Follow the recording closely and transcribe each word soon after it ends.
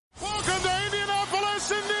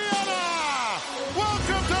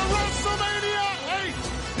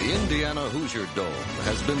The Indiana Hoosier Dome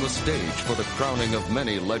has been the stage for the crowning of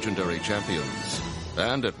many legendary champions.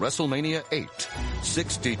 And at WrestleMania 8,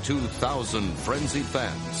 62,000 frenzied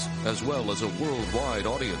fans, as well as a worldwide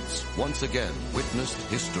audience, once again witnessed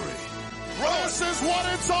history. This is what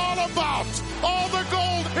it's all about. All the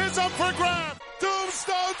gold is up for grabs.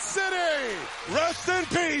 Tombstone City. Rest in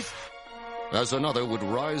peace. As another would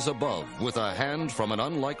rise above with a hand from an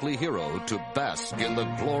unlikely hero to bask in the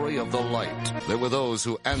glory of the light. There were those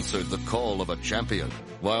who answered the call of a champion,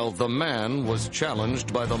 while the man was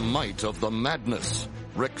challenged by the might of the madness.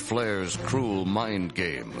 Ric Flair's cruel mind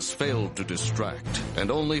games failed to distract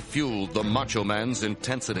and only fueled the Macho Man's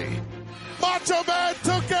intensity. Macho Man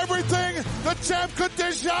took everything the champ could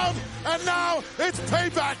dish out, and now it's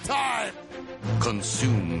payback time.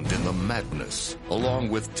 Consumed in the madness, along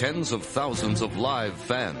with tens of thousands of live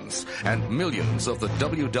fans and millions of the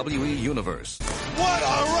WWE Universe. What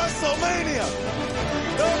a WrestleMania!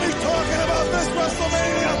 They'll be talking about this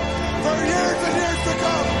WrestleMania for years and years to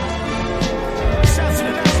come.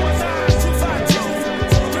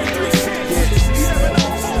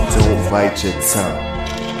 Don't bite your tongue.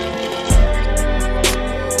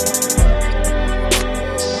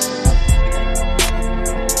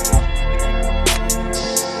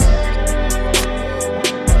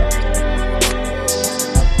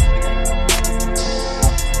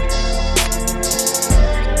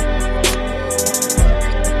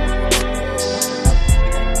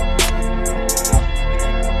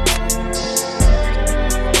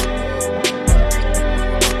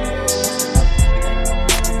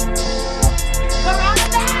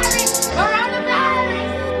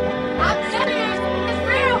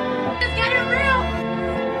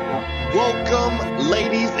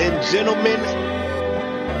 Gentlemen,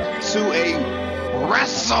 to a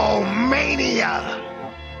WrestleMania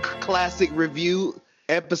classic review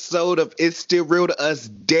episode of It's Still Real to Us,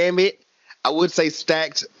 damn it. I would say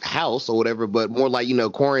stacked house or whatever, but more like,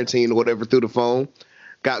 quarantine or whatever through the phone.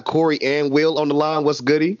 Got Corey and Will on the line. What's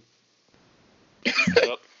goody?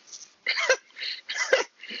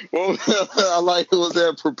 Well, I like it. Was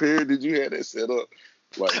that prepared? Did you have that set up?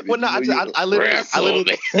 Like, well, no, I literally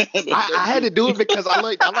I had to do it because I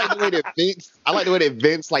like the way that Vince. I like the way that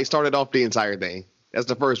Vince started off the entire thing. That's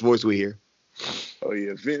the first voice we hear. Oh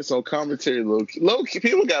yeah, Vince on commentary. Low key,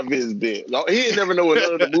 people got Vince bent. He didn't never know what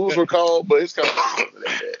none of the moves were called, but it's commentary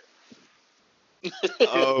like that.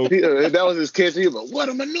 Oh, that was his catch. He was like, "What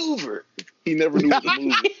a maneuver!" He never knew what the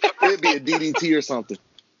move was. It'd be a DDT or something.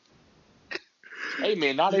 Hey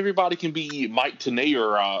man, not everybody can be Mike Tenay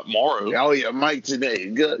or Morrow. Oh yeah, Mike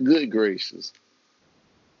Tenay. Good gracious.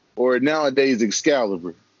 Or nowadays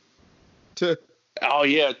Excalibur. Oh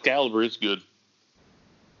yeah, Excalibur is good.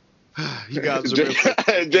 You guys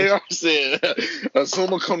are JR said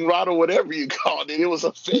Summa Cum Laude, whatever you called it, it was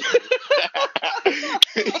a fit.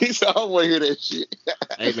 He said, I don't want to hear that shit.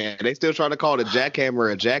 Hey man, they still trying to call it a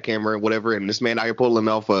jackhammer and whatever, and this man out here pulling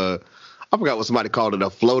off I forgot what somebody called it,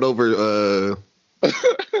 a float over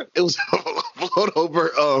it was a float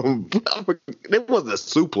over it was a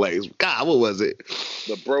suplex. God, what was it?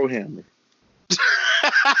 The bro hammer.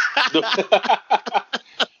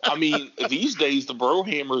 I mean, these days the bro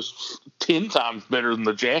hammer's 10 times better than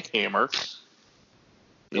the jackhammer.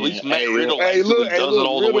 At least Matt Riddle does it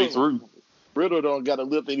all the way through. Riddle don't got to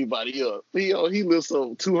lift anybody up. He lifts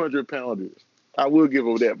up 200-pounders. I will give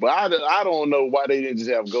him that, but I don't know why they didn't just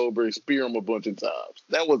have Goldberg spear him a bunch of times.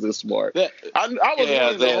 That wasn't smart. I was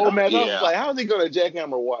wondering the whole match. I was like, how is he going to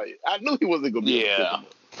jackhammer Wyatt? I knew he wasn't going to be able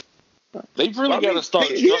to. They've really got to start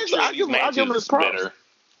structuring these matches better.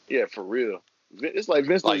 Yeah, for real. It's like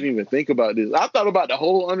Vince didn't even think about this. I thought about the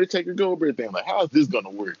whole Undertaker Goldberg thing. Like, how is this going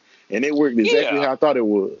to work? And it worked exactly how I thought it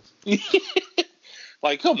was.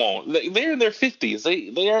 Like, come on. They're in their 50s.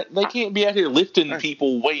 They can't be out here lifting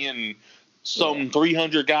people weighing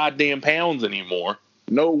 300 goddamn pounds anymore.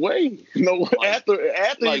 No way. After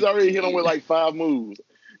he's already hit him with 5 moves.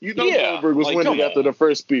 Goldberg was winning after the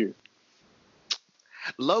first spear.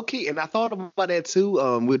 Low key, and I thought about that too.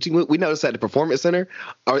 We noticed at the Performance Center.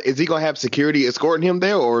 Is he gonna have security escorting him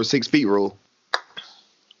there, or 6 feet rule?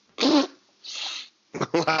 I'm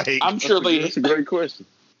sure that's a great question.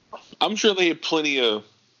 I'm sure they have plenty of.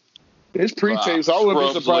 It's pre-tape, so I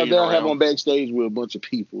wouldn't be surprised they'll have him backstage with a bunch of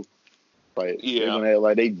people. They're gonna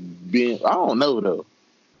have they been. I don't know though,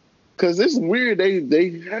 because it's weird.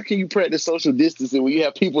 They how can you practice social distancing when you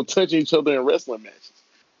have people touching each other in wrestling matches?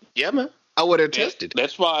 Yeah, man. I would have tested.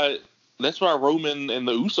 That's why Roman and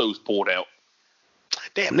the Usos pulled out.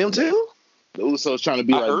 Damn, them too? The Usos trying to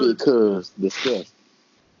be good cuz discuss.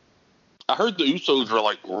 I heard the Usos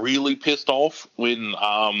were really pissed off when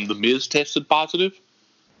the Miz tested positive.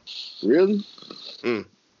 Really?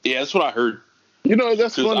 Yeah, that's what I heard. You know,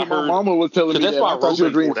 that's funny. My mama was telling me that. I thought she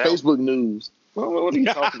was reading Facebook news. What are you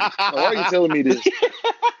talking about? Why are you telling me this?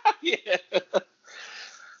 Yeah.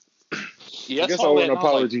 I guess I owe an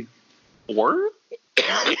apology. Like, word?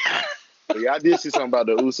 Yeah, I did see something about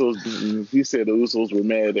the Usos. He said the Usos were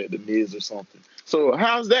mad at the Miz or something. So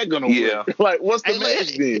how's that going to work? Like, what's the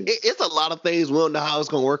match then? It's a lot of things. We don't know how it's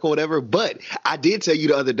going to work or whatever. But I did tell you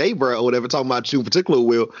the other day, bro, or whatever, talking about you in particular,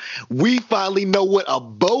 Will. We finally know what a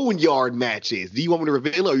boneyard match is. Do you want me to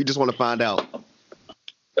reveal it or you just want to find out?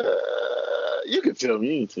 You can tell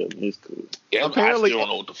me. You can tell me. It's cool. Yeah, apparently, I still don't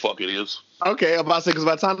know what the fuck it is. Okay, I'm about to say, because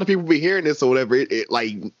by the time the people be hearing this or whatever, it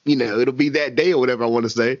like, you know, it'll be that day or whatever I want to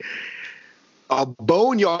say. A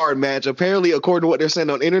boneyard match, apparently, according to what they're saying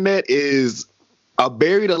on the internet, is a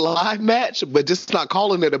buried alive match, but just not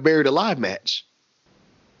calling it a buried alive match.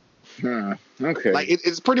 Okay. Like,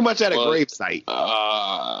 it's pretty much at a grave site. Okay.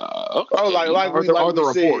 Oh, like we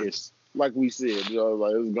said. Like we said, you know,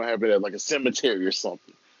 like it was going to happen at like a cemetery or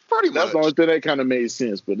something. Pretty much. That's the only thing that kind of made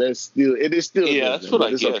sense, but it is still. Yeah, that's what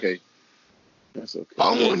I guess. Okay. That's okay.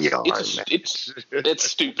 It's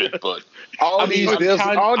stupid, but all these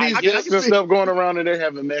deaths and stuff going around and they're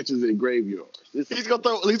having matches at graveyards. He's gonna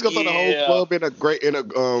throw the whole club in a grave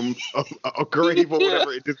or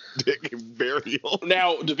whatever and just bury him.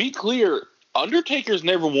 Now, to be clear, Undertaker's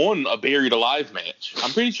never won a buried alive match.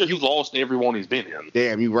 I'm pretty sure he's lost in every one he's been in.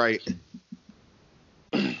 Damn, you right.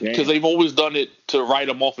 Because they've always done it to write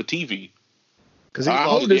him off of TV. Because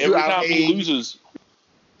every time he loses,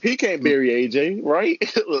 he can't bury AJ, right?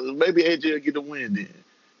 Maybe AJ will get the win then.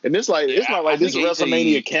 And it's like it's not like this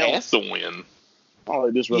WrestleMania counts. Has to win.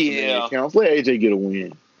 Oh, this WrestleMania counts. Let AJ get a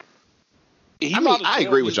win. I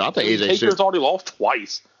agree with you. I think AJ Taker's already lost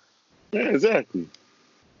twice. Yeah, exactly.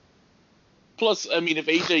 Plus, I mean, if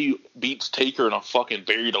AJ beats Taker in a fucking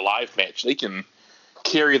buried alive match, they can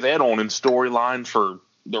carry that on in storyline for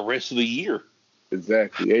the rest of the year.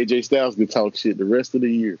 Exactly. AJ Styles can talk shit the rest of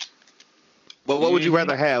the year. But what would you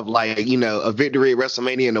rather have, like, you know, a victory at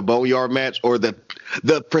WrestleMania in a boneyard match or the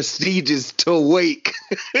prestigious To Wake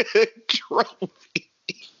trophy?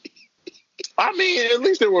 I mean, at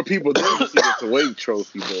least there were people there to see the To Wake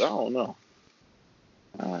trophy, but I don't know.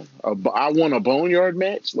 I won a boneyard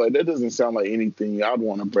match? Like, that doesn't sound like anything I'd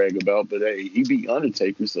want to brag about, but hey, he beat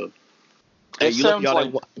Undertaker, so. It sounds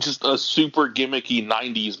like just a super gimmicky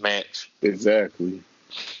 90s match. Exactly.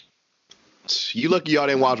 You lucky y'all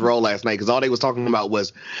didn't watch Raw last night because all they was talking about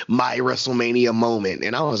was my WrestleMania moment,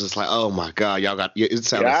 and I was just like, "Oh my god, y'all got it."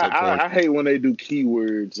 Sounded so corny. I hate when they do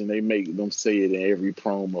keywords and they make them say it in every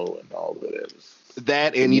promo and all of that.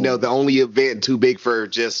 That and you know the only event too big for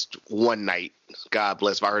just one night. God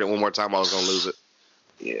bless. If I heard it one more time, I was gonna lose it.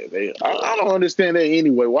 Yeah, I don't understand that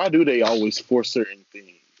anyway. Why do they always force certain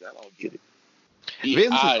things? I don't get it.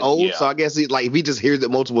 Vince is old, so I guess if he just hears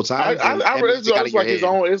it multiple times. It's like his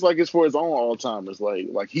own. It's like it's for his own Alzheimer's.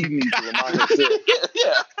 Like he needs to remind himself.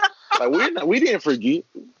 Yeah. Like we didn't forget.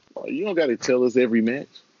 Like, you don't got to tell us every match.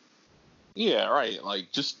 Yeah, right.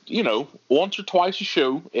 Like just once or twice a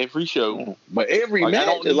show, every show. But every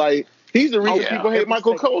match, like he's the reason people hate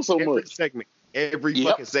Michael Cole so much. Every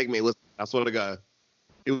fucking segment was. I swear to God.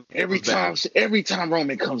 Every time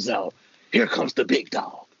Roman comes out, here comes the big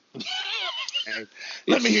dog.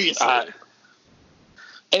 Let me hear you say it.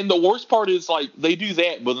 And the worst part is, like, they do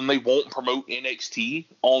that, but then they won't promote NXT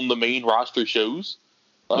on the main roster shows.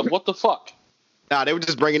 What the fuck? Nah, they were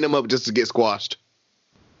just bringing them up just to get squashed.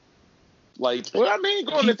 Like, well, I mean,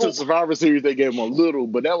 going into Survivor Series, they gave them a little,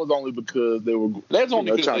 but that was only because they were trying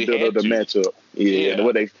to build up the matchup. Yeah.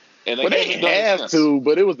 They have to,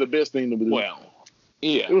 but it was the best thing to do. Well,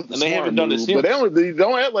 yeah, and they haven't done it since. But they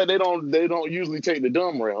don't act like they don't usually take the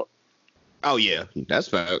dumb route. Oh yeah, that's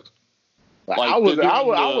fact. I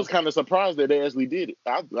was kind of surprised that they actually did it.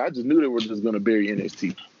 I just knew they were just going to bury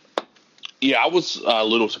NXT. Yeah, I was a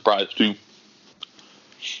little surprised too.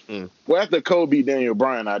 Well, after Cole beat Daniel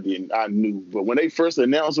Bryan, I knew. But when they first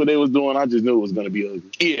announced what they was doing, I just knew it was going to be ugly.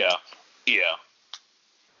 Yeah.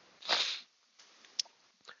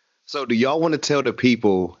 So, do y'all want to tell the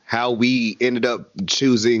people how we ended up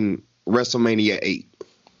choosing WrestleMania 8?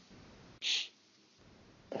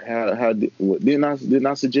 How didn't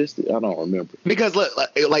I suggest it? I don't remember. Because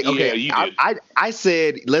I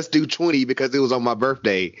said let's do 20 because it was on my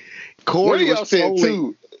birthday. Corey was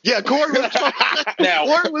trolling. Yeah, Corey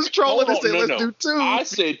was trolling and said let's do 2. I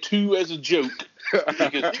said 2 as a joke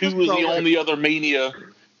because 2 was the only other Mania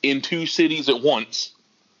in 2 cities at once.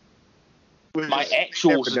 My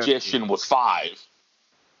actual suggestion was 5.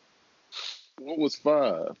 What was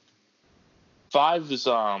 5? 5 is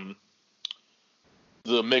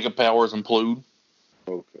the Mega Powers implode.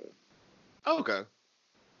 Okay.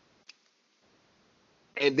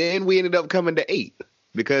 And then we ended up coming to 8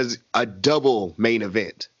 because a double main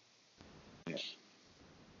event. Yeah.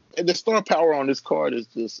 And the star power on this card is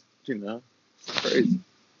just, crazy.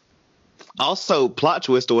 Also, plot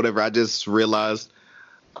twist or whatever, I just realized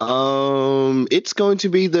it's going to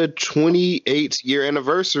be the 28th year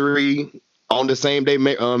anniversary on the same day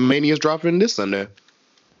Mania's dropping this Sunday,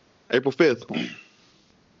 April 5th.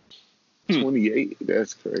 28?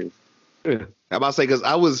 That's crazy. Yeah. I'm about to say, because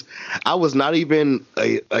I was not even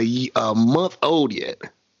a month old yet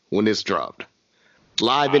when this dropped.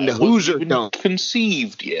 Live in the Hoosier Dome.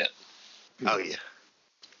 Conceived yet. Oh, yeah.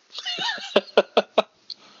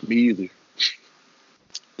 Me either.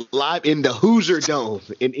 Live in the Hoosier Dome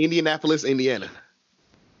in Indianapolis, Indiana,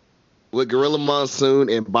 with Gorilla Monsoon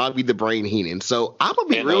and Bobby the Brain Heenan. So I'm gonna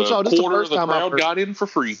be real with y'all. This is the first time I got in for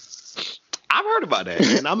free. I've heard about that,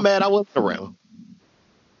 and I'm mad I wasn't around.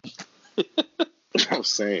 I'm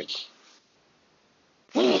saying,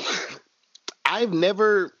 I've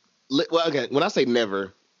never. Well, okay. When I say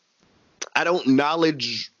never, I don't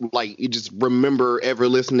you just remember ever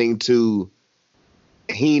listening to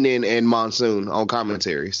Heenan and Monsoon on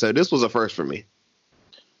commentary. So this was a first for me.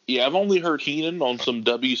 Yeah, I've only heard Heenan on some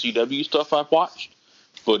WCW stuff I've watched,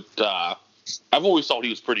 but I've always thought he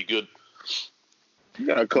was pretty good. You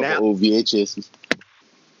got a couple old VHSs.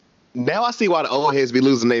 Now I see why the old heads be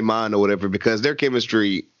losing their mind or whatever, because their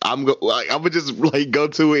chemistry, I'm gonna just go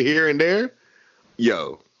to it here and there.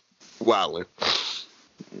 Yo, wildin'.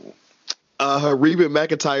 Reba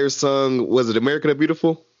McEntire sung, was it American the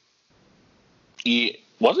Beautiful? Yeah,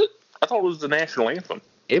 was it? I thought it was the national anthem.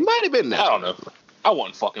 It might have been that. I don't know. I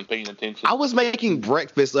wasn't fucking paying attention. I was making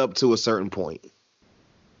breakfast up to a certain point.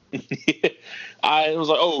 I was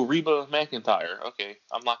like, oh, Reba McEntire. Okay,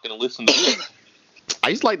 I'm not going to listen to it. I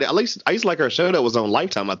used to like that. At least I used to like her show that was on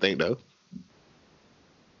Lifetime, I think, though.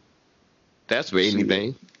 That's for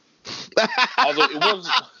anything. Although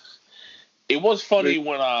it was funny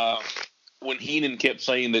when Heenan kept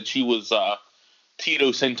saying that she was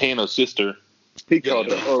Tito Santana's sister. He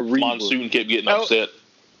called her Reba. Monsoon kept getting upset.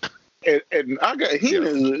 And I got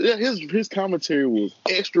his commentary was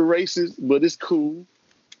extra racist, but it's cool.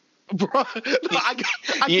 Bro, I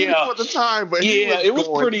get it for the time, but it was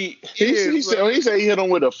pretty. He said he hit him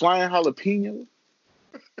with a flying jalapeno.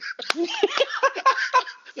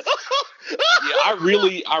 I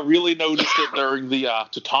really noticed it during the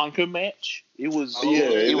Tatanka match. It was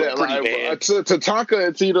pretty bad. Tatanka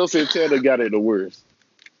and Tito Santana got it the worst.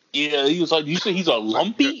 Yeah, he was like, "You say he's a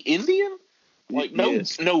lumpy Indian?" Like, no,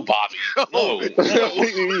 yes. No, Bobby, no. he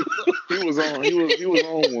was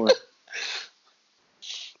on one.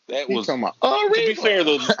 That was talking about, to be fair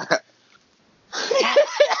though. I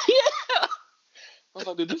was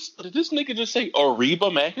like, did this nigga just say Reba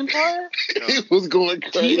McEntire? He was going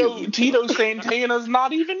crazy. Tito Santana's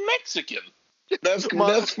not even Mexican. That's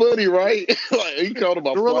funny, right? Like, he called him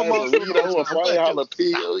a flying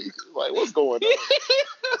jalapeno. Like, what's going on?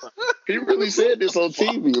 He really said this on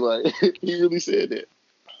TV. Like, he really said that.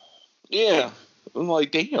 Yeah. I'm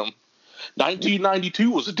like, damn.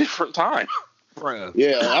 1992 was a different time. Bruh.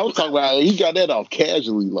 Yeah, I was talking about he got that off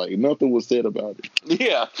casually. Like, nothing was said about it.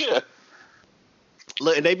 Yeah.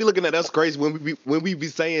 Look, and they be looking at us crazy when we be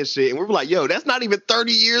saying shit, and we're like, yo, that's not even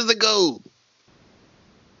 30 years ago.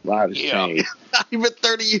 Not even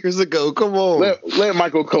 30 years ago. Come on. Let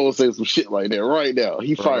Michael Cole say some shit like that right now.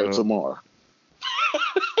 He fired tomorrow.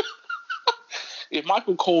 If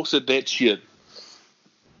Michael Cole said that shit,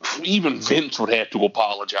 even Vince would have to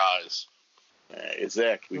apologize.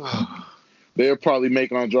 Exactly. They'll probably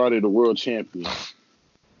make Andrade the world champion.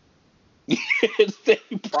 They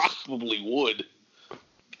probably would.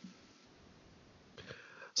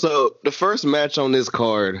 So the first match on this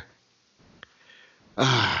card,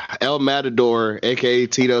 El Matador, a.k.a.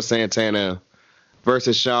 Tito Santana,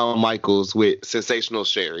 versus Shawn Michaels with Sensational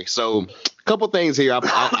Sherry. So a couple things here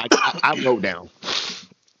I wrote down.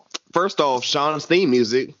 First off, Shawn's theme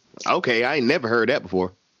music. Okay, I ain't never heard that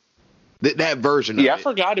before. That version of it. I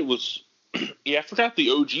forgot it was... Yeah, I forgot the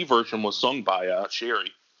OG version was sung by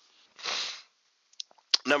Sherry.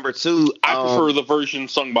 Number two... I prefer the version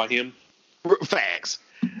sung by him. Facts.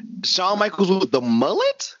 Shawn Michaels with the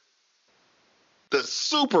mullet? The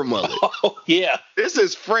super mullet. Oh, yeah. This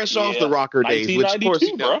is fresh off the rocker days. Which, of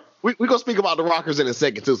course, bro. We're going to speak about the rockers in a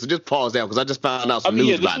second, too. So just pause down, because I just found out some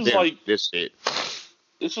news about this shit.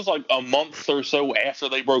 This was like a month or so after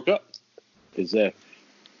they broke up. Exactly.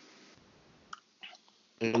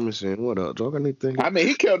 Let me see. What else? Do I got anything? I mean,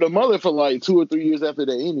 he kept the mullet for like 2 or 3 years after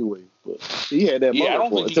that anyway. But he had that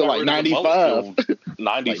mullet for until like 95.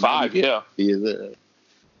 95, yeah.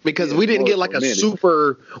 Because we didn't get like a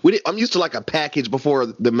super. I'm used to like a package before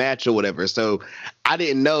the match or whatever. So I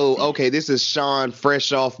didn't know. Okay, this is Sean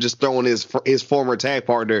fresh off just throwing his former tag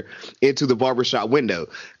partner into the barbershop window.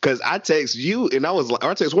 Because I text you and I was like,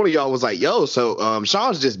 or I text one of y'all was like, "Yo, so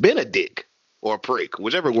Sean's just been a dick or a prick,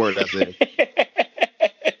 whichever word I said."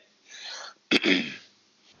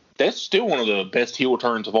 That's still one of the best heel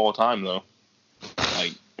turns of all time, though.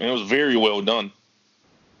 Like, it was very well done.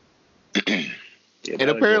 Yeah,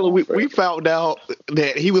 and apparently we found out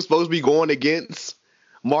that he was supposed to be going against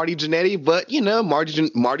Marty Jannetty, but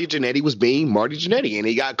Marty Jannetty was being Marty Jannetty, and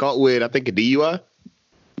he got caught with, I think, a DUI.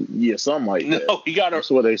 Yeah, something like that. No, he got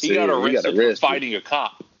arrested for fighting a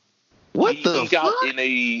cop. He got in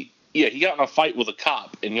a fight with a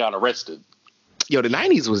cop and got arrested. Yo, the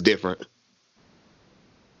 90s was different.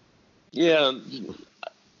 Yeah.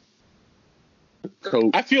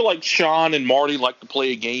 Coach. I feel like Sean and Marty like to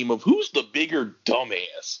play a game of who's the bigger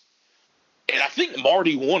dumbass. And I think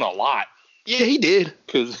Marty won a lot. Yeah, he did.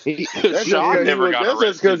 Because Sean never got arrested. That's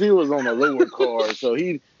just because he was on a lower card. So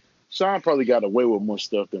Sean probably got away with more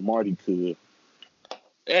stuff than Marty could.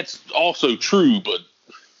 That's also true, but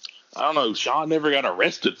I don't know. Sean never got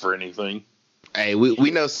arrested for anything. Hey,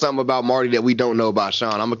 we know something about Marty that we don't know about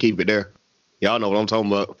Sean. I'm going to keep it there. Y'all know what I'm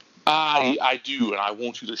talking about. I do, and I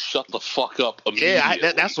want you to shut the fuck up immediately.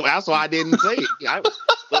 Yeah, that's why I didn't say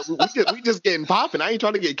it. We just getting popping. I ain't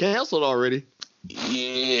trying to get canceled already.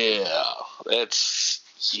 Yeah,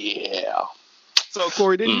 yeah. So,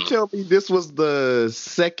 Corey, didn't you tell me this was the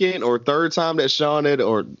second or third time that Sean had,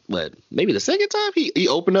 or what, maybe the second time he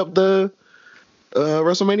opened up the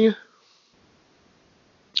WrestleMania?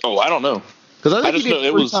 Oh, I don't know. Because I think he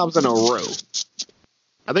did 3 times in a row.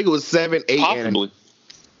 I think it was 7, 8, possibly.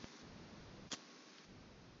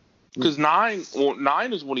 Because 9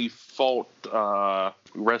 is when he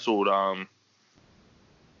wrestled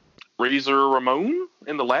Razor Ramon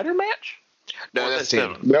in the ladder match? No, that's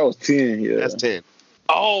 10. That was 10, yeah. That's 10.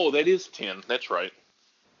 Oh, that is 10. That's right.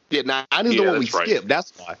 Yeah, 9 is the one we skipped.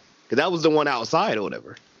 That's why. Because that was the one outside or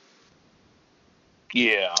whatever.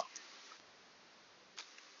 Yeah.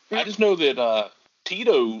 I just know that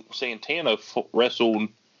Tito Santana wrestled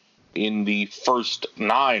in the first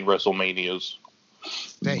 9 WrestleManias.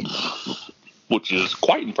 Dang. Which is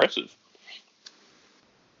quite impressive.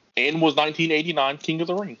 And was 1989 King of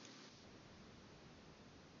the Ring.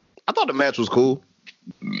 I thought the match was cool.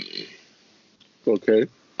 Okay.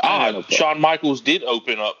 Shawn Michaels did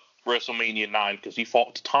open up WrestleMania 9 because he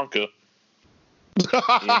fought Tatanka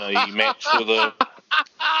in a match for the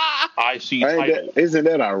IC title. Isn't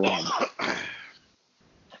that ironic?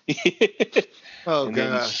 Oh, and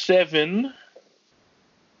God. Then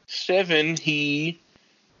 7,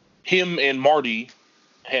 him and Marty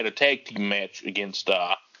had a tag team match against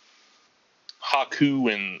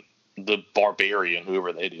Haku and the Barbarian,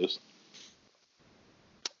 whoever that is.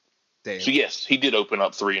 Damn. So yes, he did open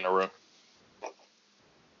up 3 in a row.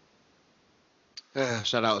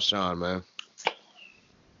 Shout out Sean, man.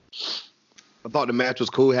 I thought the match was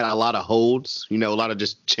cool. It had a lot of holds, a lot of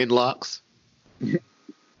just chin locks.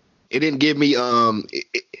 It didn't give me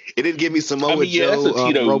it didn't give me Samoa Joe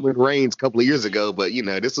Roman Reigns a couple of years ago, but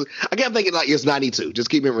this was, I kept thinking like it's 92. Just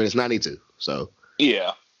keep remembering it's 92. So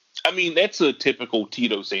yeah, I mean that's a typical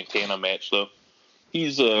Tito Santana match though. He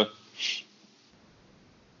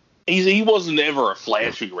wasn't ever a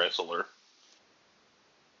flashy wrestler.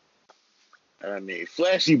 I mean,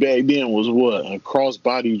 flashy back then was what? A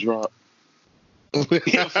crossbody drop.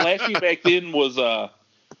 Yeah, flashy back then was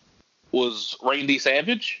Randy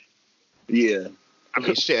Savage. Yeah. I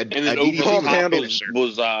mean, shit. And then over the top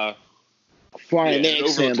was Flying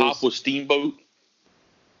X over the top was Steamboat.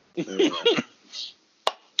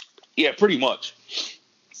 Yeah, pretty much.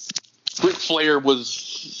 Ric Flair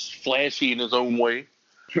was flashy in his own way.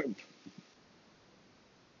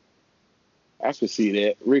 I could see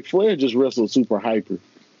that. Ric Flair just wrestled super hyper.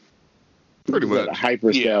 Pretty much. A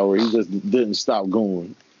hyper style where he just didn't stop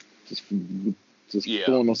going. Just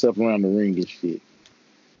throwing himself around the ring and shit.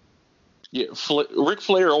 Yeah, Ric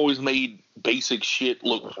Flair always made basic shit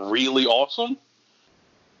look really awesome.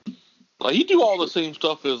 Like he'd do all the same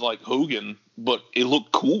stuff as like Hogan, but it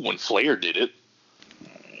looked cool when Flair did it.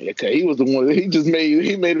 Okay, he was the one.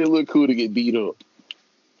 He made it look cool to get beat up.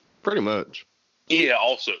 Pretty much. Yeah.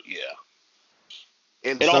 Also, yeah.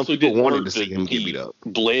 And some also people wanted to see him get beat up.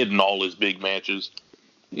 Bled in all his big matches.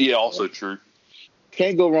 Yeah, also true.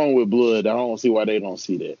 Can't go wrong with blood. I don't see why they don't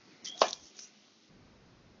see that.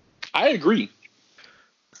 I agree.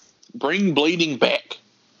 Bring blading back.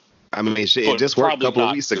 I mean, shit, But it just worked a probably couple of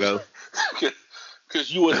not. weeks ago.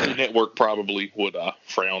 Because USA Network probably would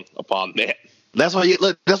frown upon that. That's why you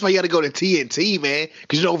look. That's why you got to go to TNT, man.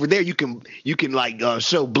 Because over there you can like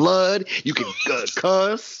show blood. You can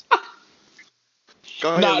cuss. Go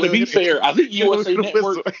ahead, Nah, to Will. be fair, I think USA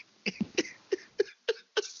Network.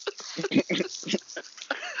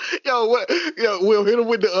 Yo, what? Yo, Will hit him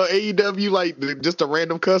with the AEW like just a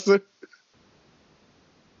random cusser.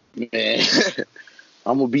 Man,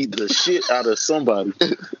 I'm gonna beat the shit out of somebody.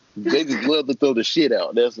 They just love to throw the shit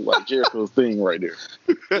out. That's like Jericho's thing right there.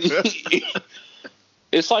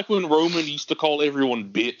 It's like when Roman used to call everyone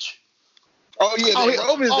bitch. Oh yeah,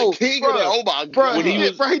 Roman's the king of that. Oh my god, bro, he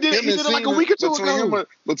did it like a week or two ago.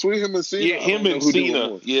 Between him and Cena, Yeah, him and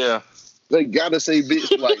Cena. Yeah. They gotta say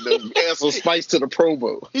bitch like the add some spice to the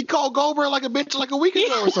promo. He called Goldberg like a bitch like a week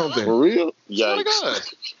ago or something. For real? Swear to Yikes! God.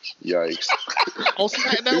 Yikes! On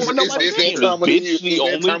SmackDown, It's- when nobody it's cares. that time of the year. Bitch, the It's that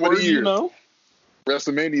only time of the word you year. know.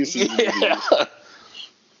 WrestleMania season. Yeah.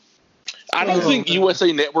 I don't think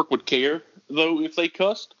USA Network would care though if they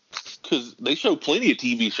cussed, because they show plenty of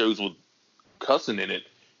TV shows with cussing in it.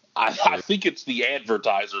 I think it's the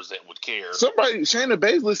advertisers that would care. Somebody, Shayna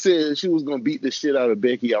Baszler said she was gonna beat the shit out of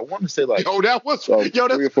Becky. I want to say like Yo, that was 3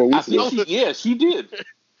 or 4 I weeks think ago. she did.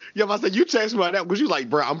 Yo, I said you texted me about that because you like,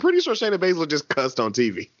 bro. I'm pretty sure Shayna Baszler just cussed on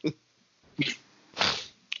TV.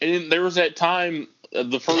 And then there was that time,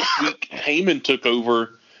 the first week Heyman took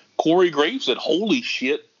over, Corey Graves said, holy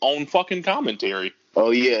shit, on fucking commentary.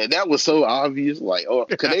 Oh yeah, that was so obvious. Like, oh,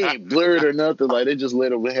 cause they ain't blurred or nothing. Like they just let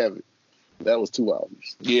them have it. That was too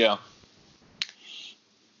obvious. Yeah.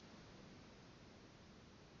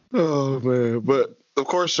 Oh man, but of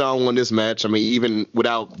course Shawn won this match. I mean, even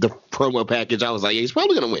without the promo package, I was like, yeah, he's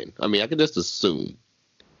probably gonna win. I mean, I could just assume.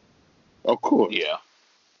 Of course. Yeah.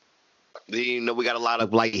 You know, we got a lot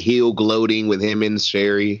of like heel gloating with him and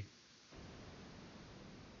Sherry.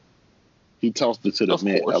 He tossed it to the Of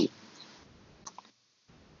man. course.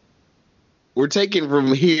 We're taking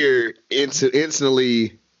from here into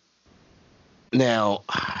instantly. Now,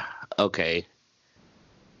 okay.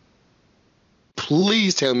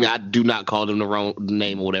 Please tell me I do not call them the wrong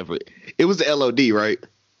name or whatever. It was the LOD, right?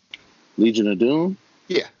 Legion of Doom.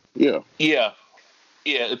 Yeah. Yeah. Yeah.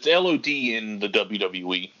 Yeah, it's LOD in the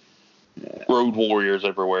WWE. Yeah. Road Warriors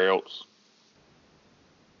everywhere else.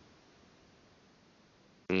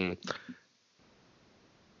 Mm.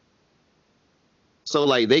 So,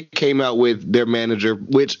 like, they came out with their manager,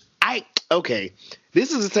 which okay.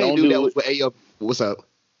 This is the same dude that was with AOP. What's up?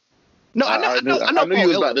 No, I know you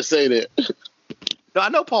was about to say that. No, I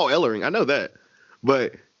know Paul Ellering. I know that.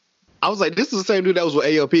 But I was like, this is the same dude that was with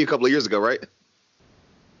AOP a couple of years ago, right?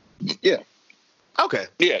 Yeah. Okay.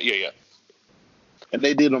 Yeah. And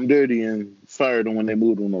they did them dirty and fired them when they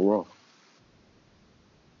moved them to Raw.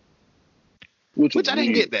 Which I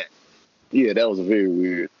didn't get that. Yeah, that was a very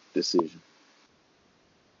weird decision.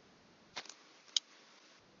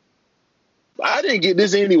 I didn't get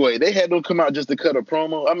this anyway. They had them come out just to cut a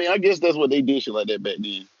promo. I mean, I guess that's what they did shit like that back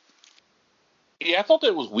then. Yeah, I thought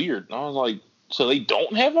that was weird. I was like, so they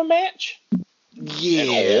don't have a match? Yeah.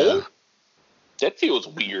 At all? That feels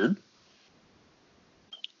weird.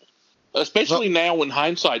 Especially now in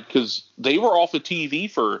hindsight, because they were off of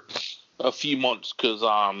TV for a few months because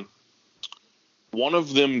one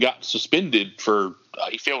of them got suspended for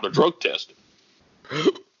he failed a drug test.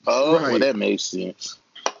 Oh, Right. well, that makes sense.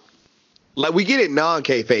 Like, we get it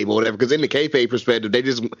non-kayfabe or whatever, because in the kayfabe perspective, they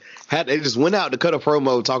just went out to cut a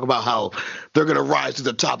promo, talk about how they're going to rise to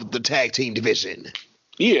the top of the tag team division.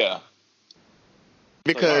 Yeah.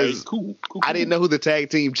 Because Cool. I didn't know who the tag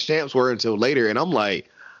team champs were until later, and I'm like,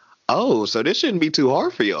 oh, so this shouldn't be too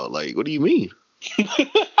hard for y'all. Like, what do you mean?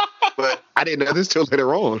 But I didn't know this till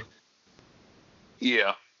later on.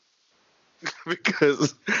 Yeah.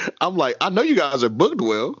 Because I'm like, I know you guys are booked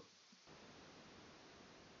well.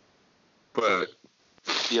 But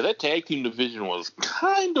Yeah, that tag team division was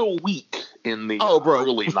kind of weak in the bro.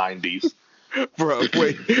 early 90s. bro,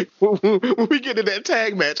 wait. When we get to that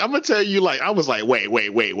tag match, I'm gonna tell you, like, I was like,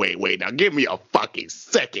 wait. Now, give me a fucking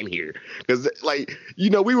second here, because, like, you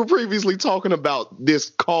know, we were previously talking about this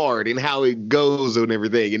card and how it goes and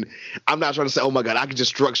everything, and I'm not trying to say, oh my god, I could just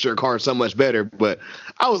structure a card so much better, but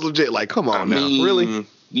I was legit like, come on now, really?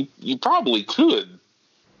 You probably could.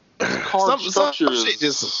 Card structure some is shit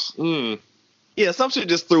just. Yeah, some shit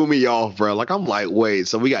just threw me off, bro. Like, I'm like, wait,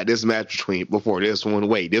 so we got this match before this one.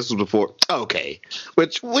 Wait, this was before. Okay,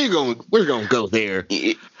 but we're gonna go there.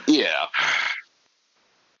 Yeah.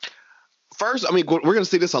 first, I mean, we're gonna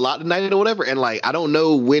see this a lot tonight or whatever, and like I don't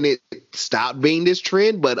know when it stopped being this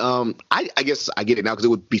trend, but I guess I get it now because it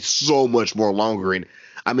would be so much more longer. And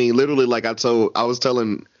I mean, literally, like I was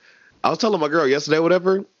telling my girl yesterday, or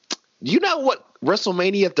whatever. You know what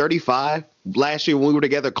WrestleMania 35 last year when we were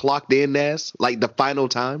together clocked in as like the final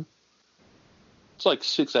time? It's like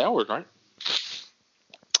 6 hours, right?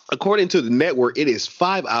 According to the network, it is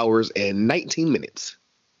 5 hours and 19 minutes.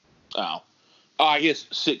 Oh, I guess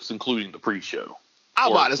 6 including the pre-show.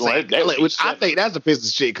 I'm about to say, which I think that's a piece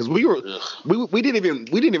of shit because we didn't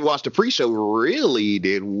even watch the pre-show, really,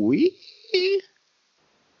 did we?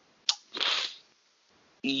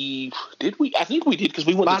 Did we? I think we did because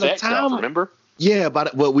we went to Zach's house, remember? Yeah,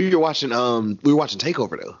 but we were watching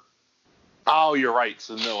Takeover though. Oh, you're right.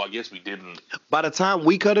 So no, I guess we didn't. By the time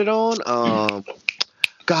we cut it on,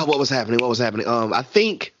 God, what was happening? I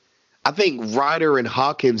think Ryder and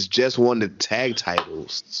Hawkins just won the tag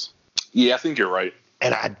titles. Yeah, I think you're right.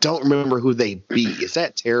 And I don't remember who they beat. Is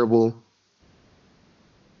that terrible?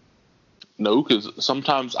 No, because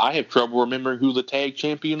sometimes I have trouble remembering who the tag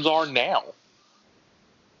champions are now.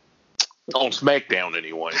 On SmackDown,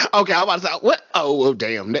 anyway. Okay, I'm about to say, what? Oh,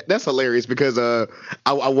 damn. That's hilarious because I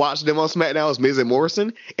watched them on SmackDown as Miz and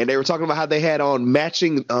Morrison, and they were talking about how they had on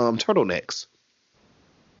matching turtlenecks.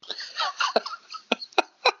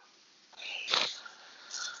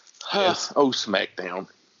 Yes. Oh, SmackDown.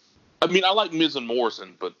 I mean, I like Miz and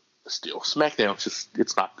Morrison, but still, SmackDown's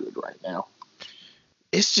it's not good right now.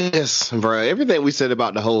 It's just, bro, everything we said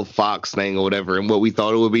about the whole Fox thing or whatever and what we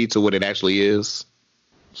thought it would be to what it actually is.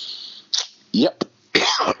 Yep.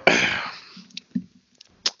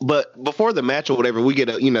 But before the match or whatever, we get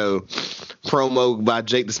a, promo by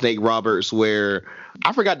Jake the Snake Roberts where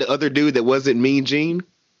I forgot the other dude that wasn't Mean Gene.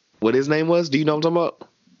 What his name was? Do you know what I'm talking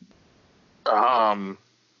about?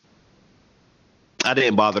 I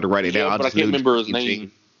didn't bother to write it down. But I can't remember his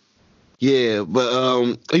name. Yeah,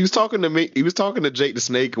 but he was talking to me. He was talking to Jake the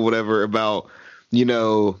Snake or whatever about,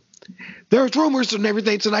 there's rumors and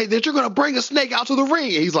everything tonight that you're going to bring a snake out to the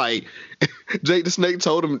ring. And he's like, Jake the Snake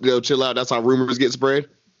told him, chill out. That's how rumors get spread.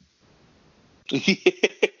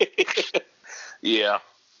 Yeah.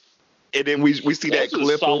 And then we see that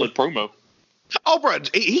clip. Solid promo. Oh, bro,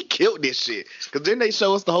 he killed this shit. Because then they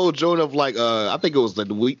show us the whole joint of like, I think it was the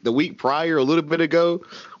week prior, a little bit ago,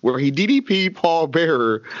 where he DDP'd Paul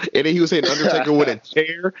Bearer, and then he was hitting Undertaker with a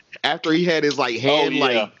chair after he had his like hand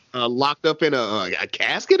locked up in a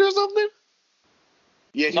casket or something.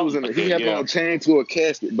 Yeah, he had on chained to a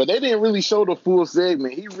casket, but they didn't really show the full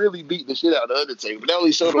segment. He really beat the shit out of the Undertaker, but they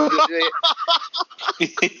only showed him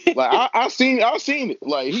like I seen it.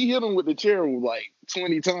 Like he hit him with the chair like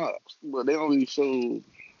 20 times, but they only showed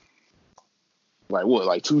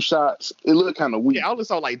like 2 shots. It looked kind of weak. Yeah, I only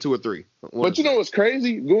saw like 2 or 3. But you know what's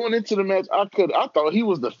crazy? Going into the match, I thought he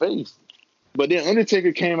was the face, but then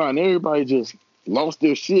Undertaker came out and everybody just lost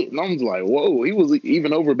their shit, and I was like, whoa, he was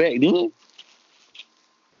even over back then.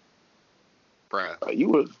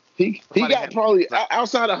 Bruh. He got probably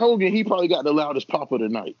outside of Hogan, he probably got the loudest pop of the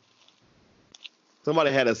night.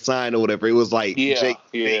 Somebody had a sign or whatever. It was like Jake,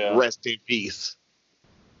 rest in peace.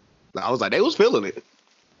 I was like, they was feeling it.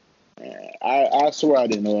 I swear I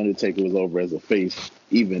didn't know Undertaker was over as a face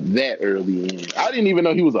even that early in. I didn't even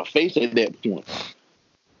know he was a face at that point.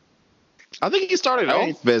 I think he started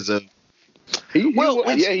off as a.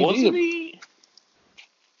 Wasn't he?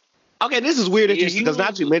 Okay, this is weird because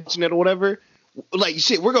now you mention it or whatever. Like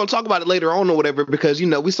shit, we're gonna talk about it later on or whatever because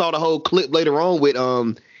we saw the whole clip later on with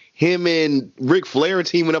him and Ric Flair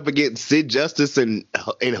teaming up against Sid Justice and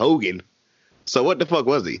Hogan. So what the fuck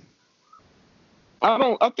was he?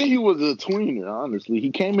 I think he was a tweener, honestly.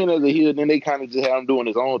 He came in as a heel and then they kind of just had him doing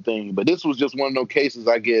his own thing. But this was just one of those cases,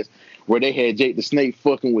 I guess, where they had Jake the Snake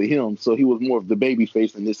fucking with him, so he was more of the baby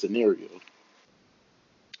face in this scenario.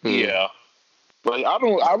 Yeah. But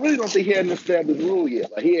I really don't think he had an established rule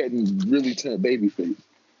yet. Like he hadn't really turned babyface.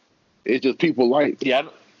 It's just people like. Yeah,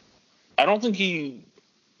 I don't think he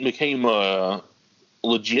became a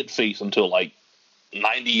legit face until like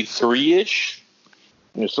 93-ish.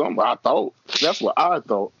 Or something. I thought that's what I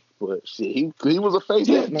thought. But shit, he was a face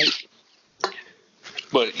that night.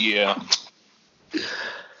 But yeah,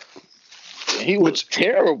 he was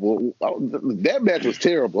terrible. That match was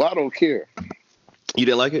terrible. I don't care. You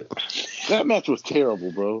didn't like it? That match was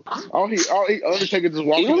terrible, bro. All he Undertaker just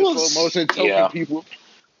walking in slow motion, choking people.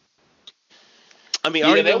 I mean, I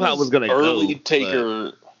already know how it was going to go. Early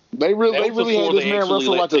Taker. They really had this man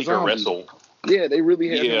wrestle like a zombie. Wrestle. Yeah, they really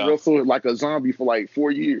had him wrestle like a zombie for like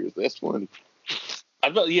 4 years. That's funny.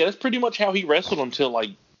 That's pretty much how he wrestled until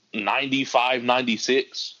like 95,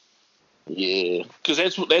 96. Yeah, because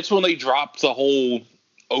that's when they dropped the whole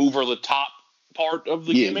over the top part of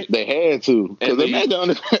the gimmick. They had to because they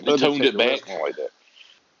toned it back like that.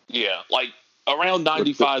 Yeah, like around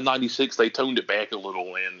 95, 96, they toned it back a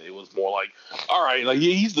little, and it was more like, all right, like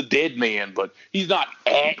he's the dead man, but he's not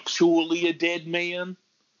actually a dead man.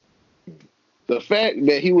 The fact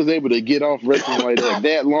that he was able to get off wrestling like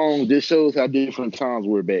that long just shows how different times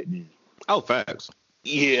were back then. Oh, facts.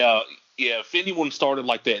 Yeah. If anyone started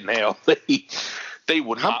like that now, they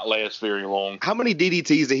would not last very long. How many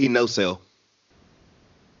DDTs did he no sell?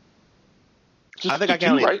 Just I think I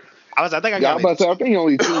counted. Right? I think I counted. I think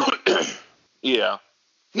only 2. Yeah.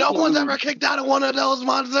 No one's ever kicked out of one of those,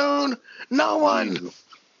 Monsoon. No one.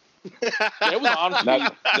 That was honestly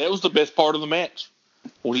that was the best part of the match.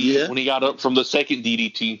 When he got up from the second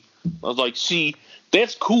DDT, I was like, see,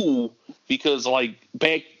 that's cool because like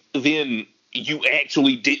back then you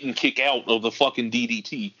actually didn't kick out of the fucking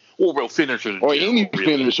DDT or finisher or any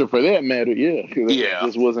finisher for that matter. Yeah,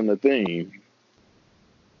 this wasn't a thing.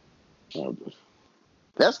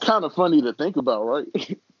 That's kind of funny to think about,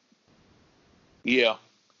 right? Yeah,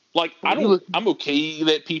 like I'm okay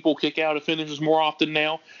that people kick out of finishers more often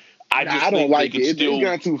now. I don't like it.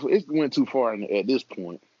 It went too far at this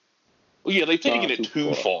point. Well, yeah, they've taken it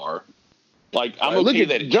too far. Like I'm okay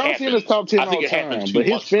that John Cena's top 10 all time, but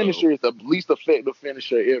his finisher is the least effective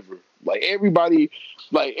finisher ever. Like everybody,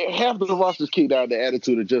 like half the roster's kicked out of the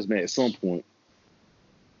Attitude Adjustment at some point.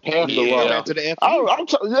 Half the roster. They had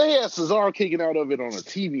Cesaro kicking out of it on a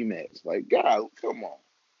TV match. Like, God, come on.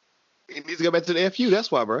 He needs to go back to the FU. That's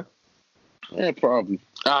why, bro. Yeah, probably.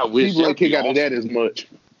 I wish people don't kick out of that as much.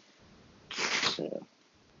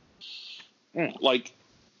 Yeah. Like,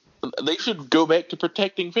 they should go back to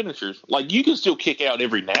protecting finishers. Like, you can still kick out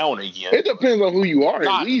every now and again. It depends on who you are.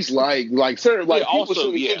 At least, like certain, like people also,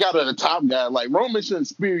 shouldn't kick out of the top guy. Like Roman shouldn't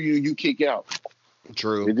spear you. You kick out.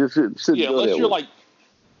 True. It just shouldn't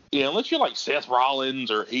unless you're like Seth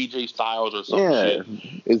Rollins or AJ Styles or some shit.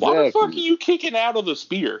 Exactly. Why the fuck are you kicking out of the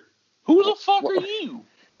spear? Who the fuck are you?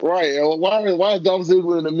 Right. Why is Dolph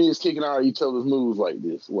Ziggler and the Miz kicking out of each other's moves like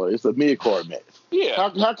this? Well, it's a mid-card match. Yeah.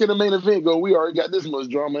 How can the main event go, we already got this much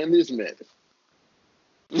drama in this match?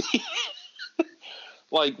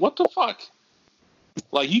 Like, what the fuck?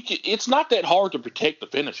 Like, it's not that hard to protect the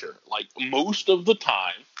finisher. Like, most of the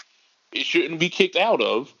time, it shouldn't be kicked out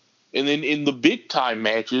of. And then in the big-time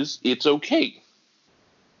matches, it's okay.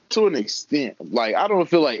 To an extent, like I don't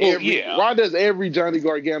feel like why does every Johnny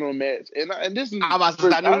Gargano match and this is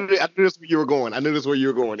I knew this where you were going. I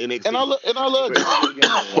love Johnny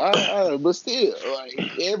Gargano, but still,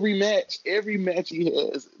 like every match he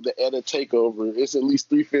has at a takeover, it's at least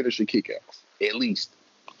 3 finisher kickouts, at least.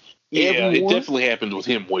 Yeah, it definitely happens with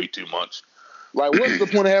him way too much. Like, what's the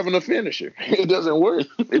point of having a finisher? It doesn't work.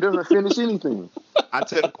 It doesn't finish anything. I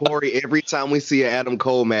tell Corey every time we see an Adam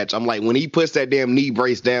Cole match, I'm like, when he puts that damn knee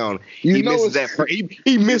brace down, he misses that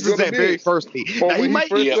very first knee. Now, he might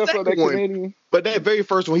hit the second one, but that very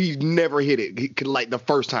first one, he never hit it. Like the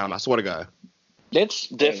first time, I swear to God. That's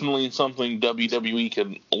definitely something WWE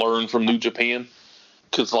can learn from New Japan,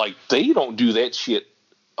 because like they don't do that shit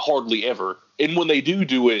hardly ever, and when they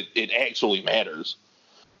do it, it actually matters.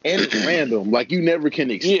 And it's random. Like, you never can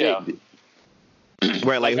expect it.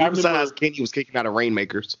 Right, like who besides Kenny was kicking out of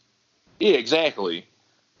Rainmakers? Yeah, exactly.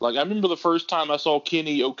 Like, I remember the first time I saw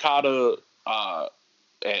Kenny Okada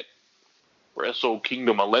at Wrestle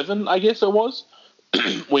Kingdom 11, I guess it was,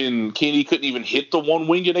 when Kenny couldn't even hit the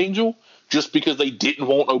one-winged angel just because they didn't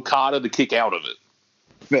want Okada to kick out of it.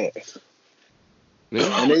 Fast.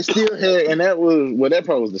 Yeah. And they still had, and that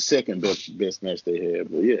probably was the second best match they had.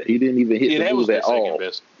 But yeah, he didn't even hit the move at all.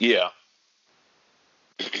 Best. Yeah.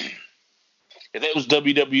 If that was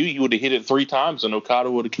WWE, you would have hit it 3 times, and Okada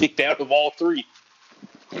would have kicked out of all 3.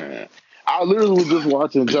 I literally was just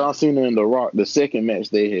watching John Cena and The Rock, the second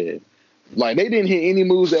match they had. Like, they didn't hit any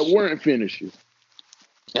moves that weren't finishers.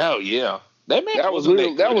 Oh yeah, that was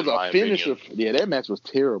a finisher. Yeah, that match was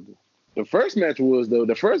terrible. The first match was though.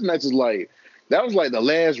 The first match is like. That was like the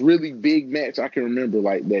last really big match I can remember,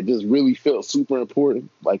 like that just really felt super important,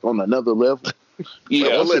 like on another level.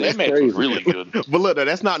 Yeah, that match was really good. But look,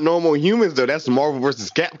 that's not normal humans though. That's Marvel versus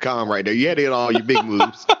Capcom right there. You had to hit all your big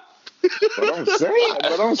moves. But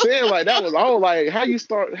I'm saying, like that was all like how you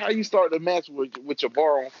start the match with your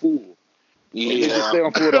bar on full. Yeah, you just stay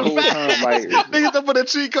on full the whole time. Like niggas put a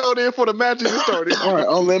cheat code in for the match and started. All right,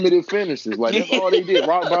 unlimited finishes. Like that's all they did.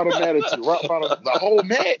 Rock bottom attitude. Rock bottom the whole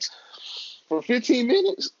match. For 15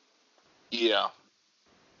 minutes? Yeah.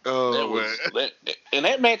 Oh, and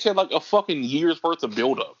that match had like a fucking year's worth of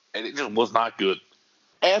build-up, and it just was not good.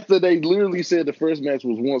 After they literally said the first match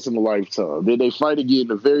was once in a lifetime, then they fight again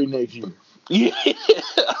the very next year. Yeah.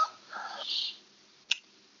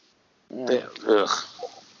 Ugh.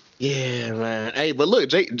 Yeah, man. Hey, but look,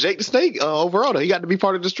 Jake the Snake, overall, he got to be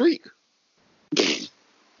part of the streak. I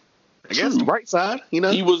guess the bright side, you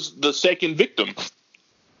know. He was the second victim.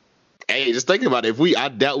 Hey, just think about it. I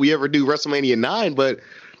doubt we ever do WrestleMania 9, but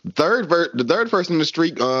the third person in the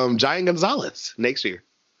streak, Giant Gonzalez next year.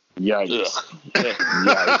 Yikes.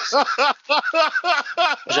 Yikes.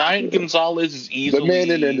 Giant Gonzalez is easily the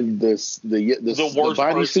man in the worst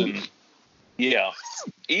person. Suit. Yeah.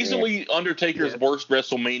 Easily Undertaker's worst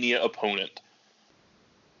WrestleMania opponent.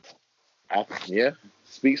 Yeah.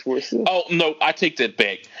 Speaks for itself. Oh, no, I take that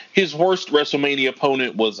back. His worst WrestleMania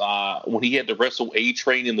opponent was when he had to wrestle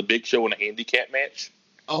A-Train in the Big Show in a handicap match.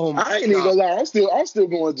 Oh my I ain't even gonna lie. I'm still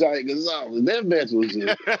going Giant Gonzalez. That match was just you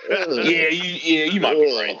might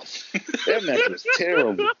be right. That match was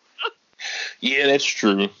terrible. Yeah, that's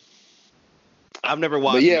true. I've never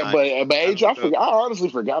watched. But yeah, but A-Train, I honestly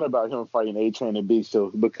forgot about him fighting A-Train in Big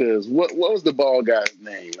Show because what was the bald guy's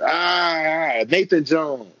name? Nathan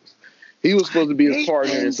Jones. He was supposed to be his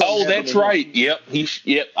partner. Oh, that's right. Yep.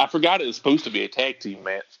 I forgot it was supposed to be a tag team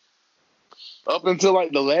match. Up until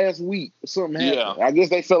like the last week, something happened. Yeah. I guess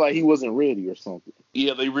they felt like he wasn't ready or something.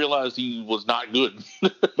 Yeah, they realized he was not good.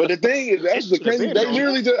 But the thing is, that's the crazy. They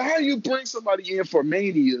literally just, how you bring somebody in for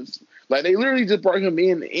Manias? Like, they literally just brought him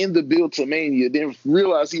in the build to Mania, then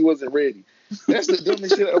realized he wasn't ready. That's the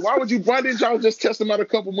dumbest shit. Why didn't y'all just test him out a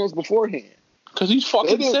couple months beforehand? Because he's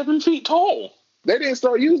fucking 7 feet tall. They didn't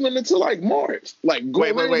start using him until like March. Like,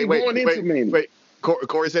 going into Mania. Wait.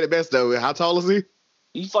 Corey said it best, though. How tall is he?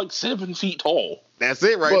 He's like 7 feet tall. That's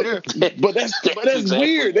it there. But that's exactly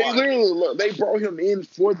weird. They literally they brought him in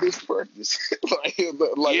for this purpose.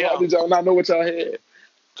 Why did y'all not know what y'all had?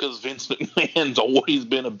 Because Vince McMahon's always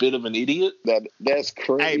been a bit of an idiot. That's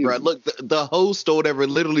crazy. Hey, bro, look, the host or whatever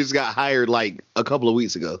literally just got hired like a couple of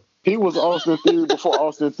weeks ago. He was Austin Theory before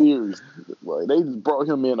Austin Theory. Like, they just brought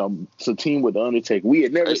him in to team with The Undertaker. We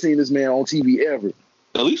had never seen this man on TV ever.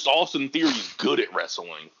 At least Austin Theory's good at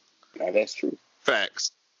wrestling. Nah, that's true.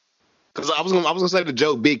 Facts. Because I was gonna say the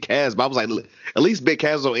joke Big Cass, but I was like, at least Big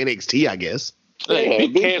Cass was on NXT, I guess. Yeah,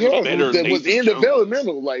 Big Cass was better than was in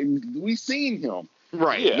developmental. Like, we seen him.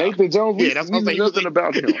 Right. Yeah. Nathan Jones, that's what I'm saying. Nothing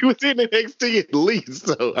about him. He was in NXT at least.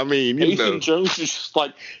 So, I mean, Nathan Jones is just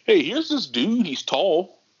like, hey, here's this dude. He's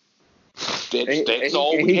tall. That's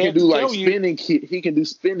all we can do, like spinning kicks. He can do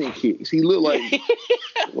spinning kicks. He looked like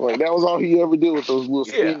that was all he ever did with those little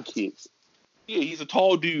spin kicks. Yeah, he's a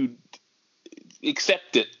tall dude.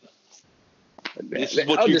 Accept it. This is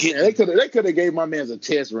what you get. They could have gave my man a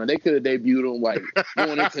test run. They could have debuted him like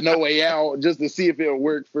going into No Way Out just to see if it'll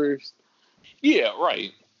work first. Yeah,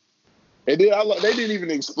 right. And then they didn't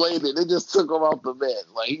even explain it. They just took him off the mat.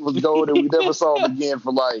 Like, he was going and we never saw him again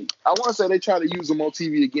for like, I want to say they tried to use him on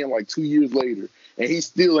TV again like 2 years later. And he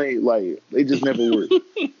still ain't like, they just never worked.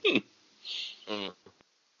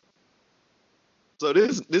 So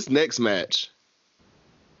this next match,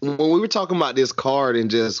 when we were talking about this card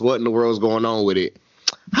and just what in the world's going on with it,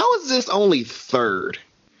 how is this only third?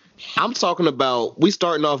 I'm talking about, we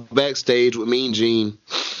starting off backstage with Mean Gene,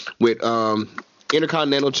 with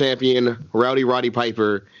Intercontinental Champion Roddy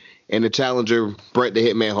Piper and the challenger Bret the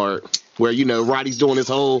Hitman Hart, where, Roddy's doing his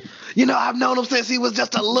whole, I've known him since he was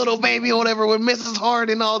just a little baby or whatever with Mrs. Hart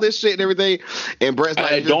and all this shit and everything. And Bret's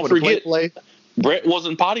not don't forget, Bret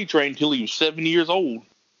wasn't potty trained until he was 7 years old.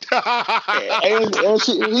 and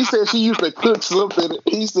he said she used to cook something.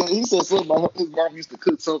 He said something about his mom used to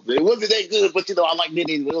cook something. It wasn't that good, but I liked it.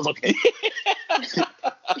 It was okay.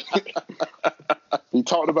 He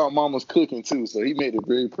talked about mama's cooking too, so he made it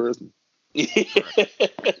very personal.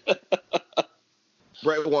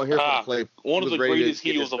 Bret wasn't here for the play. One of the greatest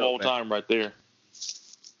heels of all time, right there.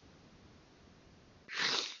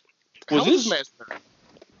 Was this match third?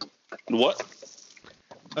 What?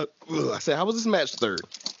 I said, how was this match third?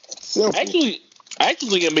 Actually,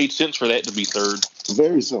 it made sense for that to be third.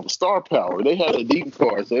 Very simple. Star power. They had a deep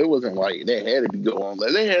card, so it wasn't like they had to go on.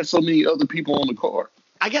 They had so many other people on the card.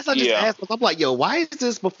 I guess I just asked, I'm like, why is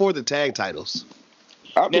this before the tag titles?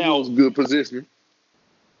 I think it was a good position.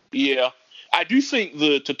 Yeah. I do think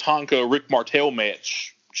the Tatanka Rick Martel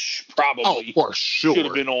match probably for sure should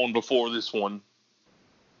have been on before this one.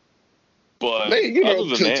 But they tried to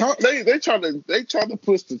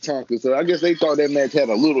push Tatanka, so I guess they thought that match had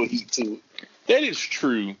a little heat to it. That is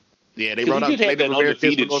true. Yeah, they brought out that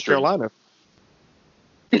undefeated North Carolina.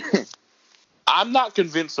 I'm not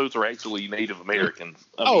convinced those are actually Native Americans.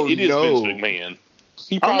 It is Vince McMahon.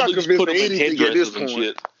 He probably just put them in headdresses and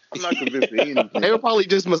shit. I'm not convinced of anything. They were probably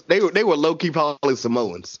just they were low key probably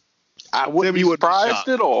Samoans. I wouldn't be You would be surprised shocked.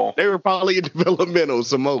 at all. They were probably developmental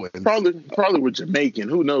Samoans. Probably with Jamaican.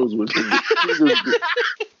 Who knows what?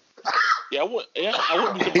 Yeah, I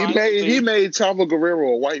wouldn't be surprised. He made Chavo Guerrero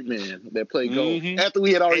a white man that played golf. Mhm. After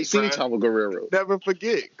we had already Hey, seen Brian. Chavo Guerrero. Never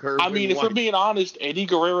forget. I mean, if we're being honest, Eddie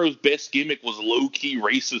Guerrero's best gimmick was low key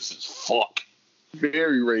racist as fuck.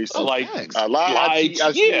 Very racist. Like, thanks. I lied. like, I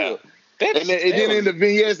yeah. And then in the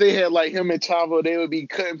vignettes, they had like him and Chavo. They would be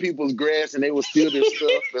cutting people's grass, and they would steal their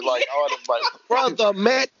stuff, and like all the like, Bro,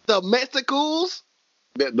 the Mexicals.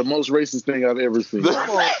 the most racist thing I've ever seen.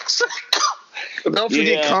 Don't forget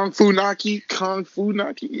Yeah. Kung Fu Naki.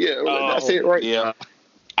 Yeah, I say it right. Yeah.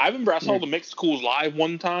 I remember I saw the Mexicals live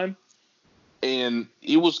one time, and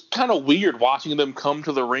it was kind of weird watching them come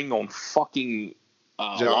to the ring on fucking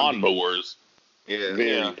lawnmowers. Yeah.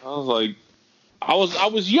 Yeah, I was like, I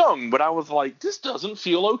was young, but I was like, this doesn't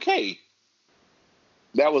feel okay.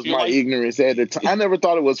 That was You're my like- ignorance at the time. I never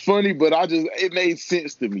thought it was funny, but it made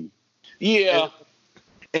sense to me. Yeah,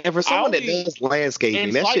 And for someone that only- does landscaping,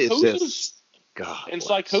 and that shit's Psychosis, just God. and bless.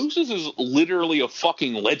 Psychosis is literally a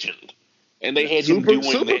fucking legend, and they had him Super, doing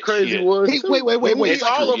super that crazy shit. was. Hey, wait.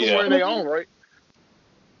 All of them Yeah. were in their own right.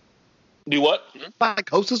 Do what?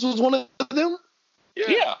 Psychosis was one of them.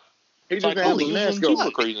 Yeah. He just had Psychosis the was mask super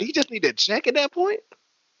on. crazy. He just need to check at that point.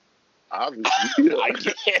 Obviously, yeah. I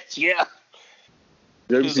guess, yeah.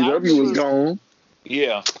 WCW was gone.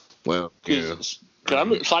 Yeah. Well, Because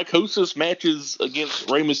Psychosis matches against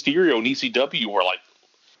Rey Mysterio and ECW were like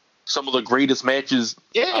some of the greatest matches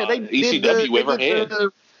they ECW ever had.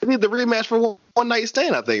 They did the rematch for one night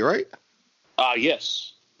stand, I think, right?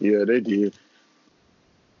 Yes. Yeah, they did.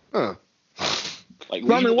 Huh. Like,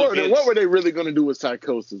 I mean, what Vince- were they really going to do with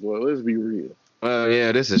Psychosis? Well, let's be real.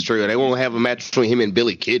 Yeah, this is true. They won't have a match between him and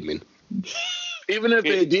Billy Kidman. Even if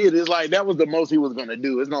they did, it's like that was the most he was going to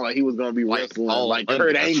do. It's not like he was going to be Like, wrestling all like under,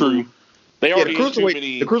 Kurt that's Angle. True. They Yeah, the already had too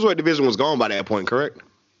many. cruiserweight division was gone by that point, correct?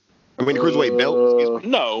 I mean, the cruiserweight belt. Excuse me.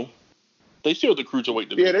 No. They still had the cruiserweight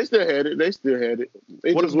division. Yeah, they still had it.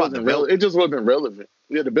 It What just about wasn't the belt? It just wasn't relevant.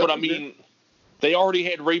 Yeah, the belt. But I was there. mean, they already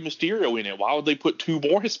had Rey Mysterio in it. Why would they put two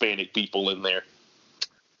more Hispanic people in there?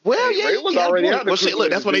 Well, yeah, It was yeah, already well, out. well, shit, look,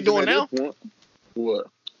 that's what they doing now. What?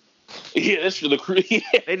 Yeah, that's for the yeah.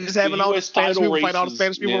 They just having The all the US Spanish title people fight all the races,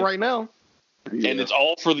 Spanish people yeah. right now. Yeah. And it's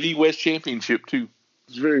all for the U.S. Championship too.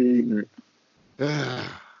 It's very ignorant.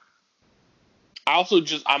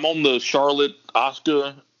 I'm on the Charlotte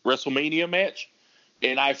Asuka WrestleMania match,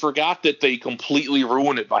 and I forgot that they completely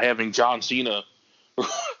ruined it by having John Cena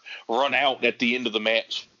run out at the end of the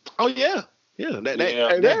match. Oh yeah, yeah. That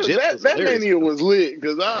That mania was lit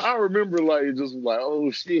because I remember like just like oh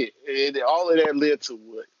shit, and all of that led to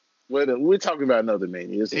what? We're talking about another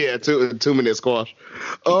mania. Yeah, 2 minute squash.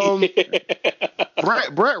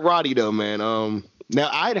 Brett Roddy though, man. Now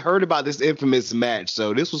I'd heard about this infamous match,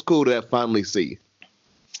 so this was cool to finally see.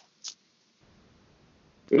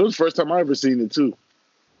 It was the first time I ever seen it too.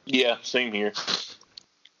 Yeah, same here.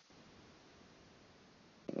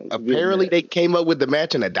 Apparently, they came up with the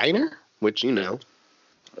match in a diner, which Man,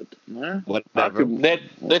 whatever.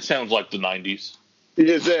 That sounds like the 90s.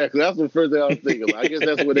 Yeah, exactly. That's the first thing I was thinking. I guess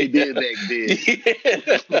that's what they did back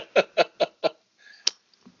then.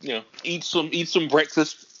 You know, eat some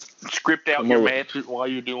breakfast, script out your match while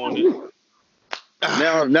you're doing it.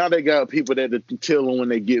 Now they got people that tell them when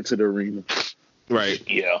they get to the arena. Right.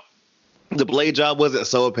 Yeah. The blade job wasn't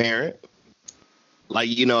so apparent. Like,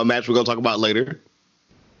 a match we're gonna talk about later.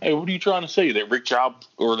 Hey, what are you trying to say? That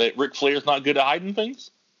Ric Flair's not good at hiding things?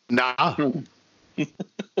 Nah.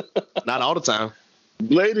 Not all the time.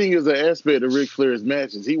 Blading is an aspect of Ric Flair's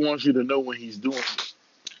matches. He wants you to know when he's doing it.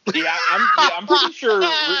 Yeah, I'm pretty sure Ric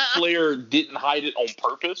Flair didn't hide it on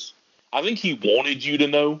purpose. I think he wanted you to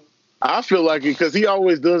know. I feel like it because he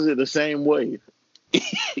always does it the same way.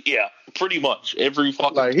 Yeah, pretty much every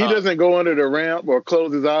fucking Like he time. doesn't go under the ramp or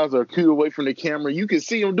close his eyes or cue away from the camera. You can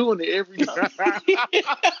see him doing it every time.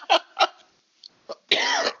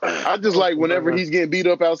 I just like whenever he's getting beat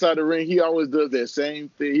up outside the ring, he always does that same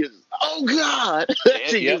thing. He's, oh God, that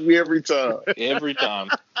shit gets me every time. Every time.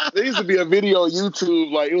 There used to be a video on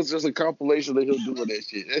YouTube, like it was just a compilation of him doing that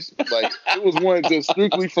shit. That's like it was one just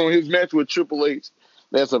strictly from his match with Triple H,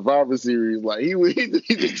 that Survivor Series. Like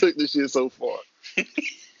he just took the shit so far.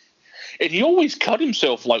 And he always cut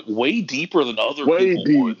himself like way deeper than other Way people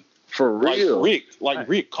deep. would. For real.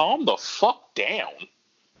 Rick, calm the fuck down.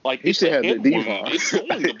 Like He it's should a have head the wound. Devon. It's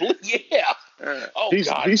going to bleed. Yeah. Oh he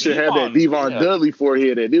God, should have that Devon Dudley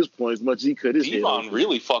forehead at this point as much as he could his head. Devon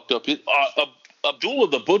really fucked up his. Abdullah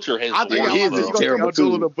the Butcher has. I the think worst, his though. is terrible,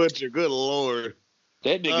 Abdullah too. the Butcher. Good Lord.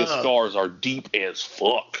 That nigga's scars are deep as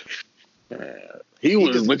fuck. He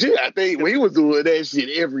was legit. I think when he was doing that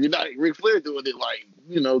shit every night, Ric Flair doing it like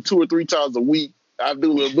 2 or 3 times a week.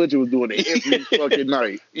 Abdullah the Butcher was doing it every fucking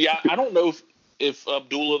night. Yeah, I don't know if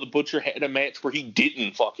Abdullah the Butcher had a match where he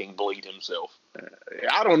didn't fucking bleed himself.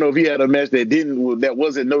 I don't know if he had a match that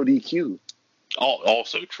wasn't no DQ.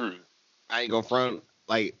 Also true. I ain't gonna front.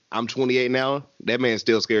 Like, I'm 28 now. That man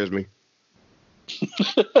still scares me.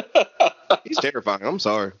 He's terrifying. I'm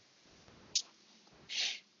sorry.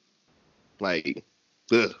 Like,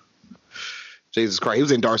 ugh. Jesus Christ. He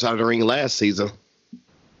was in Dark Side of the Ring last season.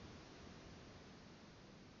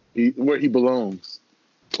 Where he belongs.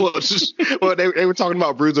 Well, they were talking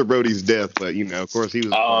about Bruiser Brody's death, but of course he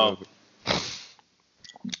was.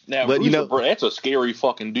 Now, but Bruiser Brody, that's a scary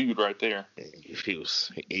fucking dude right there. He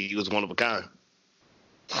was one of a kind.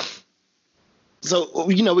 So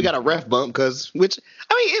we got a ref bump it wasn't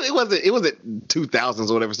 2000s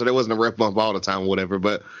or whatever, so there wasn't a ref bump all the time or whatever.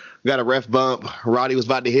 But we got a ref bump. Roddy was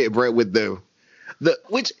about to hit Brett with the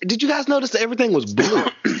which did you guys notice that everything was blue?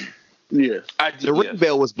 Yes. The ring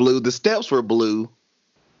bell was blue. The steps were blue.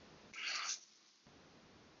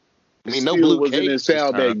 I mean, no blue wasn't in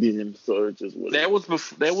style back then, so it just wasn't. That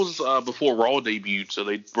was before Raw debuted, so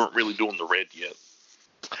they weren't really doing the red yet.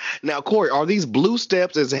 Now, Corey, are these blue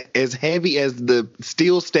steps as heavy as the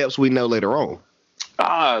steel steps we know later on?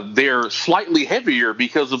 They're slightly heavier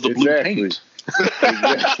because of the blue paint.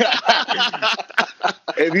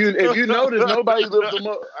 If you notice, nobody lifted them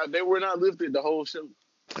up. They were not lifted the whole show.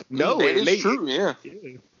 No, that is true. Yeah,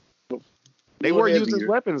 they were used as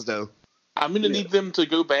weapons, though. I'm going to need them to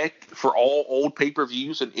go back for all old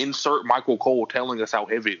pay-per-views and insert Michael Cole telling us how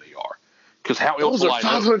heavy they are. Because how else will I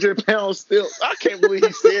know? 500 pounds still. I can't believe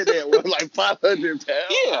he said that. Was like 500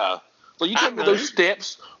 pounds. Yeah. So you tell me those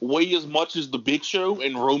steps weigh as much as the Big Show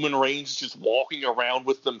and Roman Reigns just walking around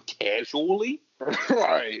with them casually?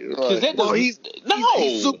 Right.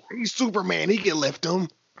 He's Superman. He can lift them.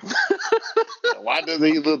 Why doesn't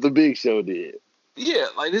he lift the Big Show did? Yeah,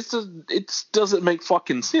 like it doesn't make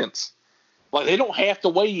fucking sense. Like they don't have to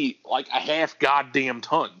weigh like a half goddamn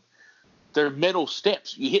ton. They're metal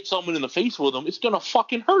steps. You hit someone in the face with them, it's gonna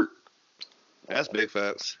fucking hurt. That's big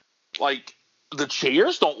facts. Like the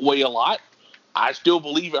chairs don't weigh a lot. I still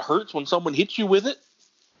believe it hurts when someone hits you with it.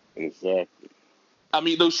 Exactly. I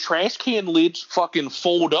mean, those trash can lids fucking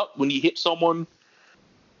fold up when you hit someone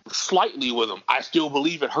slightly with them. I still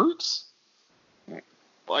believe it hurts.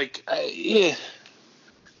 Like, yeah.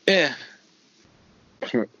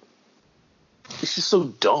 It's just so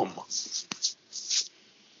dumb.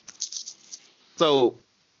 So,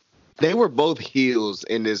 they were both heels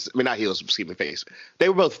in this. I mean, not heels, excuse me, face. They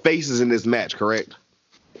were both faces in this match, correct?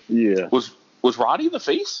 Yeah. Was Roddy the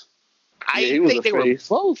face? I think they were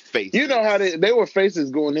both faces. You know how they were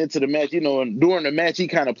faces going into the match. And during the match, he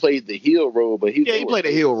kind of played the heel role, but he played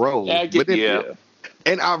a heel role. Yeah,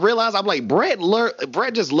 And I realized I'm like Brett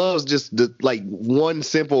just loves just the like one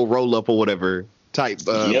simple roll up or whatever type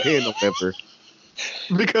pin or whatever.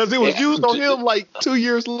 Because it was used on him like 2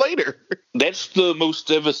 years later. That's the most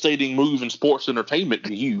devastating move in sports entertainment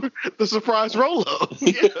to you. The surprise roll up.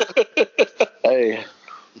 Hey,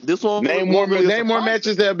 this one name more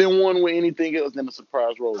matches that have been won with anything else than a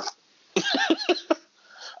surprise roll up.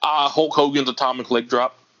 Hulk Hogan's atomic leg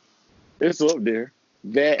drop. It's up there.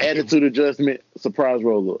 That attitude adjustment, surprise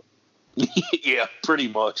roll up. Yeah, pretty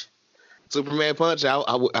much. Superman punch.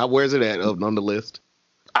 How where's it at on the list?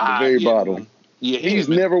 The very bottom. Yeah, he's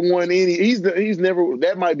never won any. He's never.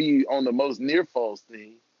 That might be on the most near false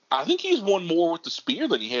thing. I think he's won more with the spear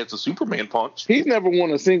than he has the Superman punch. He's never won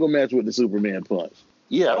a single match with the Superman punch.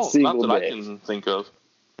 Yeah, not that I can think of.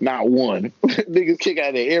 Not one. Niggas kick out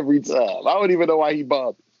of there every time. I don't even know why he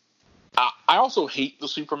bothered. I also hate the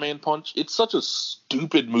Superman punch. It's such a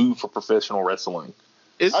stupid move for professional wrestling.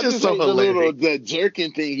 It's just so hilarious. The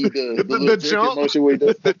jerking thing he does. The jump motion where he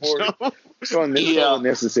does the jump. It's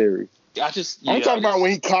unnecessary. I'm talking about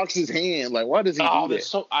when he cocks his hand. Like, why does he do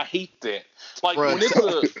that? I hate that.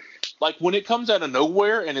 Like when it comes out of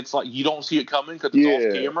nowhere and it's like you don't see it coming because it's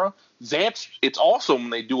off camera. It's awesome when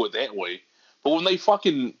they do it that way. But when they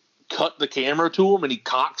fucking cut the camera to him and he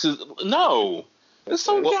cocks his it's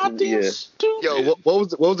so goddamn stupid. Yo,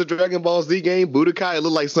 what was the Dragon Ball Z game? Budokai? It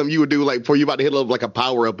looked like something you would do like before you about to hit up like a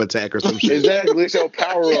power up attack or some shit. Exactly, it's your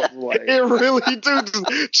power up. Like. It really do.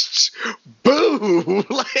 Just, boom.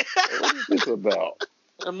 Like, what is this about?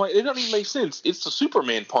 I'm like, it doesn't even make sense. It's the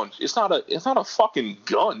Superman punch. It's not a fucking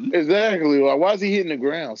gun. Exactly. Like, why is he hitting the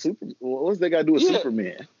ground? What's that got to do with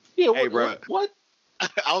Superman? Yeah. Hey, bro. What?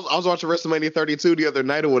 I was watching WrestleMania 32 the other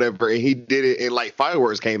night or whatever, and he did it, and like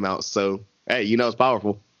fireworks came out. So Hey, you know it's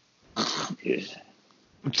powerful. Yeah.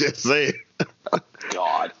 Just saying.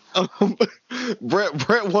 God.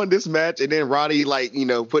 Brett won this match, and then Roddy, like,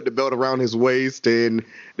 put the belt around his waist, and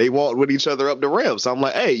they walked with each other up the ramp. So I'm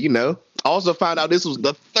like, hey, also found out this was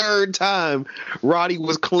the third time Roddy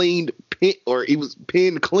was he was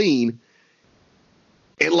pinned clean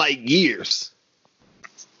in like years.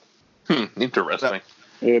 Interesting.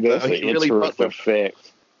 Yeah, that's he really interesting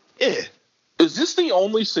fact. Yeah. Is this the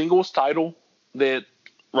only singles title that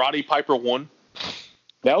Roddy Piper won?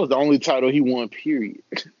 That was the only title he won, period.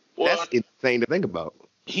 Well, That's insane to think about.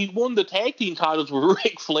 he won the tag team titles with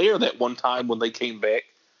Ric Flair that one time when they came back.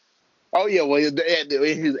 Oh, yeah, well, in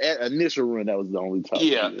his initial run, that was the only title.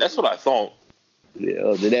 Yeah, that's what I thought. Yeah,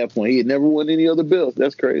 up to that point, he had never won any other belts.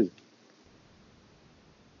 That's crazy.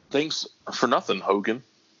 Thanks for nothing, Hogan.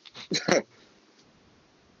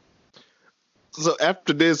 So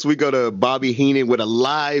after this, we go to Bobby Heenan with a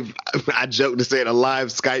live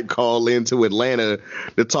Skype call into Atlanta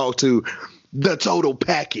to talk to the Total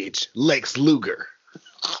Package, Lex Luger.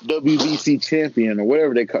 WBC champion or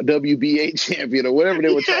whatever they call WBA champion or whatever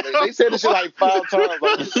they were trying to. They said this shit like 5 times.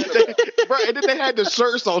 Bro, and then they had the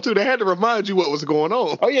shirts on too. They had to remind you what was going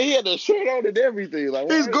on. Oh yeah, he had the shirt on and everything.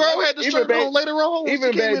 Like his girl had the shirt on later on.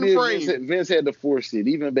 Even back then, Vince had to force it.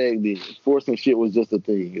 Even back then, forcing shit was just a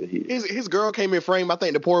thing. His girl came in frame, I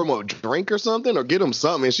think, to pour him a drink or something, or get him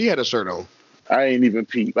something, and she had a shirt on. I ain't even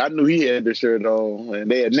peep. I knew he had the shirt on,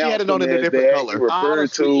 and they announced she had it on in a different color.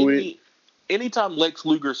 Referred to it. Anytime Lex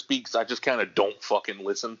Luger speaks, I just kind of don't fucking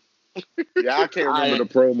listen. Yeah, I can't remember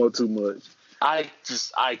the promo too much. I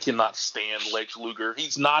cannot stand Lex Luger.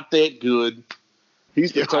 He's not that good.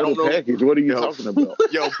 He's the total package. What are you talking about?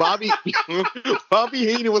 Yo, Bobby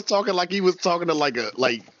Heenan was talking like he was talking to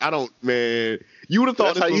man. You would have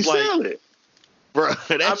thought that's this how was you sell it. Bro,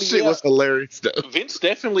 shit was hilarious though. Vince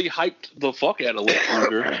definitely hyped the fuck out of Lex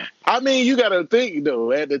Luger. I mean, you got to think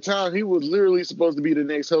though. At the time, he was literally supposed to be the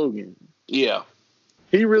next Hogan. Yeah.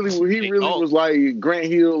 He really was like Grant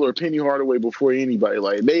Hill or Penny Hardaway before anybody.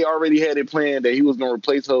 Like they already had it planned that he was going to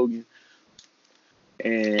replace Hogan.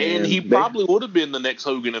 And he probably would have been the next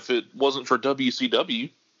Hogan if it wasn't for WCW.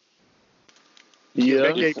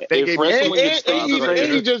 Yeah. He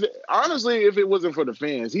just honestly, if it wasn't for the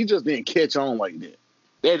fans, he just didn't catch on like that.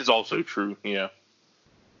 That is also true. Yeah.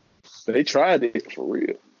 They tried it for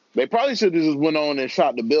real. They probably should have just went on and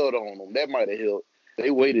shot the belt on them. That might have helped. They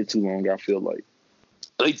waited too long, I feel like.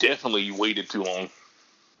 They definitely waited too long.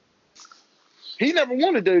 He never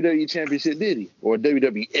won a WWE championship, did he? Or a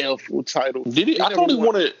WWF title? Did he? I thought he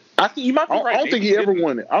won it. I think you might be right. I don't think he ever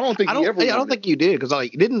won it. I don't think you did because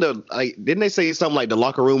didn't they say something like the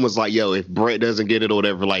locker room was like, yo, if Brett doesn't get it or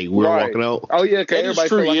whatever, like we're walking out. Oh yeah, because everybody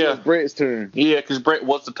felt like it was Brett's turn. Yeah, because Brett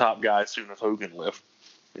was the top guy as soon as Hogan left.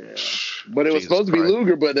 Yeah, but it was supposed to be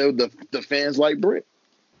Luger, but the fans like Brett.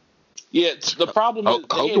 Yeah, the problem is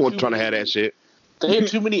Hogan was trying to have that shit. They had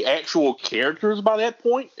too many actual characters by that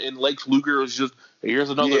point, and Lex Luger was just here's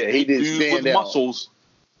another big dude with muscles.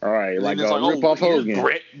 All right, like rip off Hogan.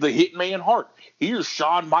 Bret the Hitman Hart. Here's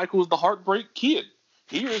Shawn Michaels the Heartbreak Kid.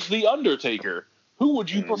 Here's the Undertaker. Who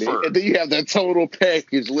would you prefer? And then you have the total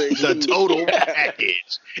package, Lex. The total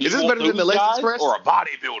package. Is this better than the Lex Express or a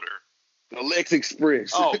bodybuilder? The Lex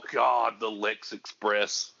Express. Oh God, the Lex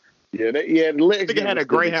Express. Yeah, the Lex. I think it had a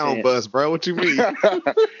Greyhound bus, bro. What you mean?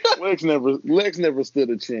 Lex never stood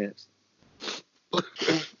a chance.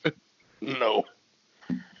 No.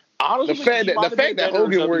 Honestly, the fact that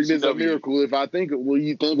Hogan worked is a miracle. If I think when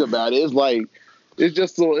you think about it, it's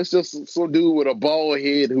just some dude with a bald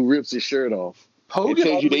head who rips his shirt off. Hogan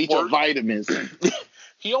tells you to eat your vitamins.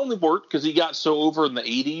 He only worked because he got so over in the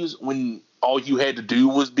 80s when all you had to do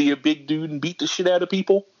was be a big dude and beat the shit out of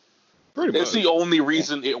people. That's the only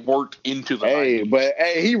reason it worked into the 90s. But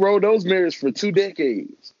he rode those mirrors for 2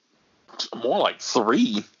 decades. More like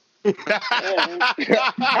 3. I'll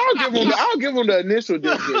give him the initial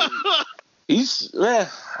decade. He's,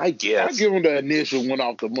 I guess. I'll give him the initial one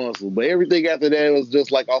off the muscle, but everything after that was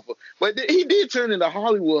just like off of. But he did turn into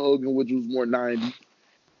Hollywood Hogan, which was more 90s.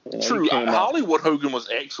 True. Hollywood Hogan was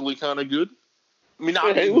actually kind of good. I mean,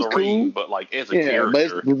 not in the ring, but like as a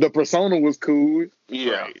character. But the persona was cool.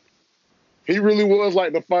 Yeah. Right. He really was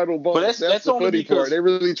like the final boss. But that's the only funny part. They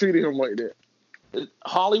really treated him like that.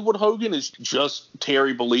 Hollywood Hogan is just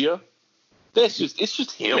Terry Bollea. It's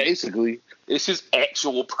just him. Basically. It's his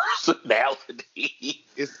actual personality.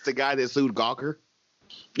 It's the guy that sued Gawker.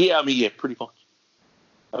 Yeah, I mean, yeah, pretty much.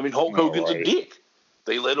 I mean, Hulk Hogan's a dick.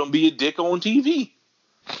 They let him be a dick on TV.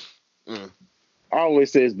 I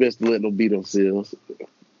always say it's best to let them beat themselves.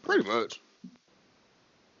 Pretty much.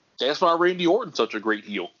 That's why Randy Orton's such a great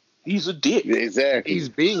heel. He's a dick. Exactly. He's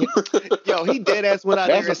being yo. He dead ass went out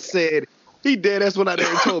there and said. He dead ass went out there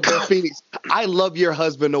and told Beth Phoenix, "I love your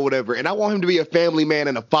husband or whatever, and I want him to be a family man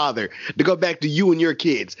and a father to go back to you and your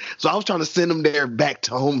kids. So I was trying to send him there back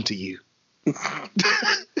to home to you."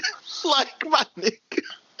 Like my nigga.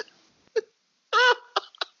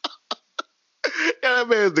 Yeah, that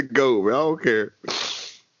man's the GOAT, man. I don't care.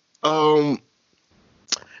 Now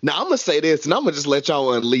I'm gonna say this, and I'm gonna just let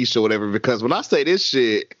y'all unleash or whatever, because when I say this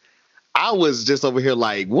shit, I was just over here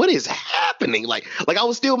like, what is happening? Like I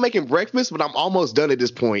was still making breakfast, but I'm almost done at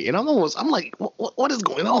this point, and I'm like, what is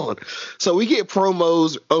going on? So we get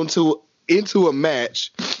promos into a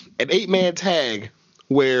match, an 8-man tag,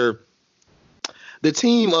 where the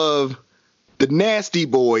team of the Nasty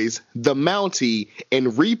Boys, the Mountie, and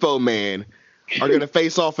Repo Man are gonna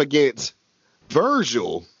face off against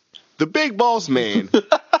Virgil, the Big Boss Man,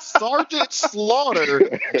 Sergeant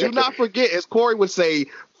Slaughter. Do not forget, as Corey would say,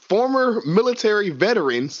 former military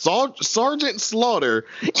veteran Sergeant Slaughter,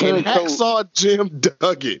 and Hacksaw Jim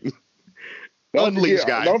Duggan. Unleashed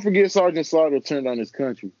guy. Don't forget Sergeant Slaughter turned on his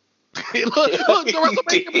country. look, the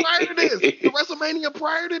WrestleMania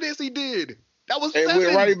prior to this, he did. That was and 7.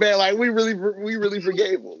 went right back like we really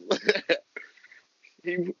forgave him.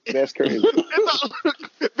 That's crazy.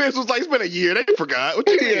 Vince was like, it's been a year. They forgot. What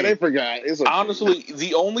you mean? They forgot. It's okay. Honestly,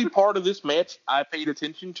 the only part of this match I paid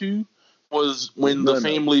attention to was when the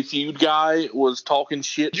Family Feud guy was talking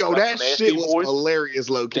shit. Yo, that shit was hilarious,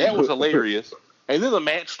 low-key. That was hilarious. And then the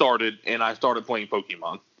match started, and I started playing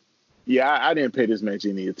Pokemon. Yeah, I didn't pay this match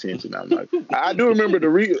any attention. I'm like, I do remember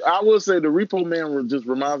I will say the Repo Man just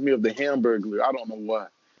reminds me of the Hamburglar. I don't know why.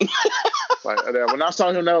 Like when I saw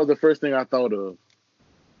him, that was the first thing I thought of.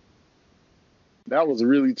 That was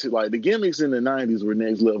really like the gimmicks in the 90s were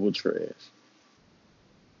next level trash.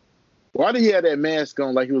 Why did he have that mask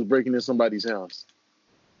on like he was breaking in somebody's house?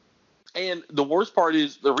 And the worst part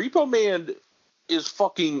is the Repo Man is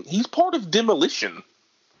he's part of Demolition,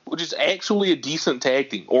 which is actually a decent tag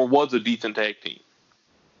team, or was a decent tag team.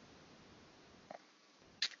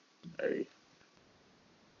 Hey.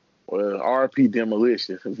 Well, RP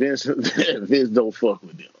Demolition. Vince don't fuck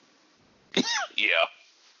with them. Yeah.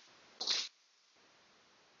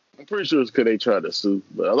 I'm pretty sure it's because they tried to sue,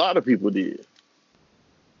 but a lot of people did.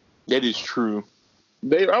 That is true.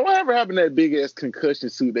 Whatever happened to that big ass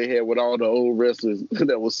concussion suit they had with all the old wrestlers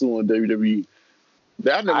that was suing WWE?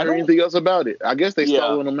 I never heard anything else about it. I guess they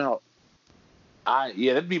stolen them out.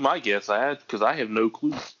 That'd be my guess. Because I have no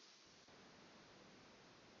clue.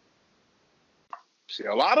 See,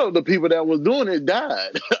 a lot of the people that was doing it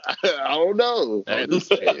died. I don't know.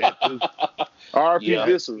 R.P.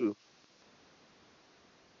 Viscera.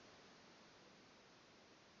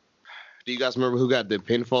 Do you guys remember who got the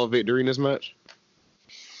pinfall victory in this match?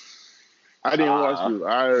 I didn't watch it.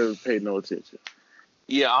 I paid no attention.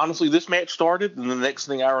 Yeah, honestly, this match started, and the next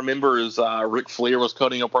thing I remember is Ric Flair was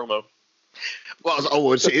cutting a promo.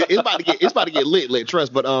 Well, it's about to get lit,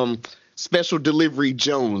 trust. But Special Delivery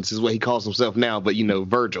Jones is what he calls himself now. But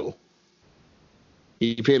Virgil,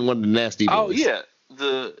 he pinned one of the Nasty Boys. Oh yeah,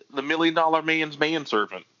 the $1 Million Man's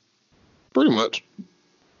manservant. Pretty much.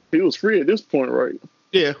 He was free at this point, right?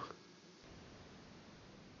 Yeah.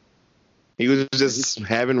 He was just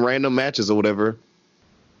having random matches or whatever.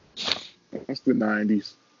 That's the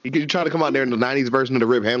 90s. He could try to come out there in the 90s version of the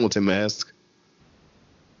Rip Hamilton mask.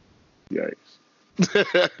 Yikes.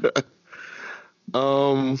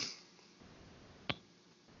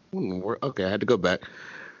 Okay, I had to go back.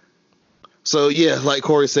 So, yeah, like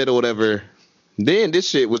Corey said or whatever, then this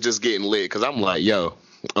shit was just getting lit because I'm like, yo,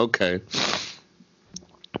 okay.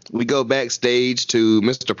 We go backstage to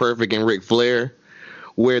Mr. Perfect and Ric Flair,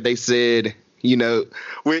 where they said,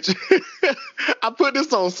 which I put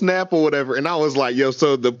this on Snap or whatever, and I was like, yo,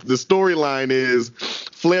 so the storyline is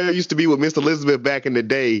Flair used to be with Miss Elizabeth back in the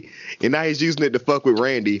day, and now he's using it to fuck with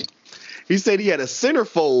Randy. He said he had a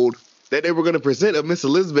centerfold that they were going to present of Miss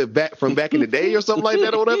Elizabeth back in the day or something like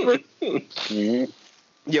that or whatever. Mm-hmm.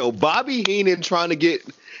 Yo, Bobby Heenan trying to get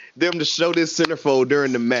them to show this centerfold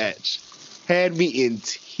during the match had me in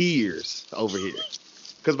tears over here.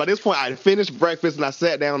 Because by this point, I had finished breakfast and I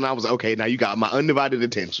sat down and I was like, okay, now you got my undivided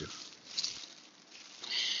attention.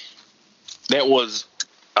 That was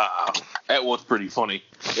pretty funny.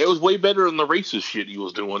 It was way better than the racist shit he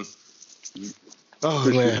was doing.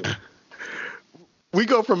 Oh, man. We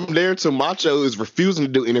go from there to Macho is refusing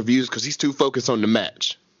to do interviews because he's too focused on the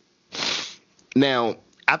match. Now,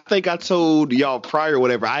 I think I told y'all prior or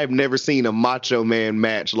whatever, I have never seen a Macho Man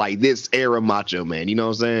match like this era Macho Man. You know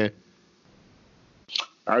what I'm saying?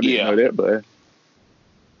 I didn't know that, but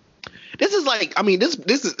This is like, I mean, this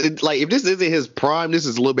is like, if this isn't his prime, this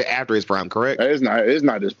is a little bit after his prime, correct? It's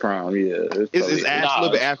not his prime. Yeah, It's a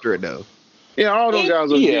little bit after it though. Yeah, all those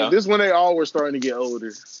guys are. This when they all were starting to get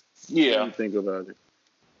older. Yeah, when you think about it.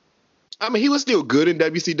 I mean, he was still good in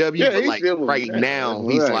WCW, but like right now,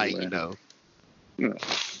 he's like, man. you know. Yeah.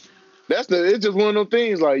 It's just one of those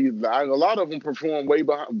things. Like a lot of them perform way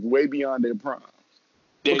beyond their prime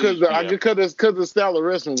because the style of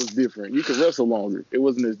wrestling was different. You could wrestle longer. It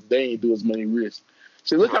wasn't they ain't do as many risks.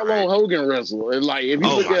 See, look how long Hogan wrestled, and like if you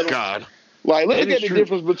look at him, like look at the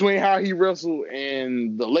difference between how he wrestled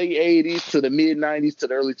in the late '80s to the mid '90s to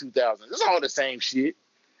the early 2000s. It's all the same shit.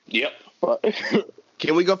 Yep.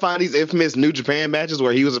 Can we go find these infamous New Japan matches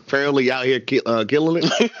where he was apparently out here killing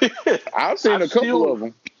it? I've seen a couple of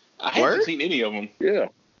them. I haven't seen any of them. Yeah.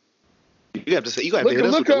 You have to hit us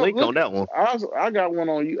with the link on that one. I got one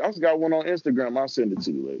on you. I got one on Instagram. I'll send it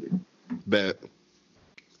to you later. Bet.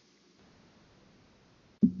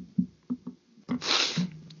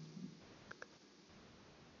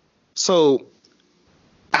 So,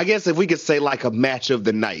 I guess if we could say like a match of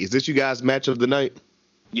the night, is this you guys' match of the night?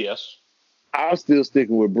 Yes. I'm still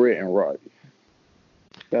sticking with Brett and Roddy.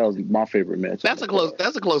 That was my favorite match. That's a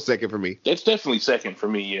close second for me. That's definitely second for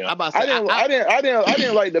me. Yeah. I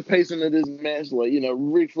didn't like the pacing of this match. Like, you know,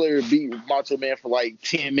 Ric Flair beat Macho Man for like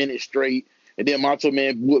 10 minutes straight, and then Macho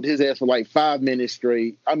Man whooped his ass for like 5 minutes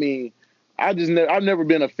straight. I mean, I've never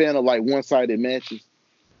been a fan of like one-sided matches.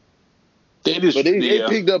 They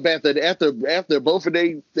picked up after both of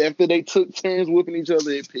they took turns whooping each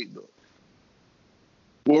other. It picked up.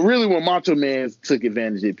 Well, really, when Macho Man took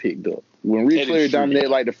advantage, it picked up. When Ric Flair dominated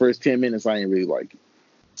like the first 10 minutes, I didn't really like it.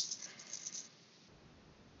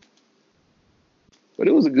 But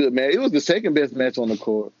it was a good match. It was the second best match on the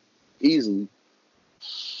card, easily.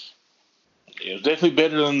 It was definitely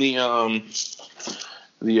better than the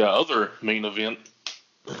other main event.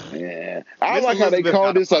 Yeah, I like how they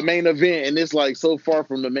call this a main event, and it's like so far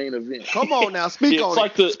from the main event. Come on now, speak on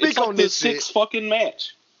it. It's like the sixth fucking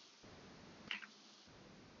match.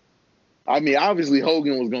 I mean, obviously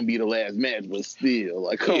Hogan was going to be the last match, but still,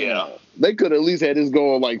 like, come on. They could at least had this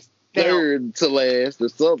going like third to last or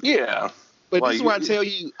something. Yeah. But this is why I tell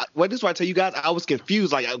you. This is why I tell you guys. I was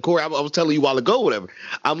confused. Like Corey, I was telling you a while ago, whatever.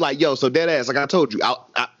 I'm like, yo, so dead ass. Like I told you,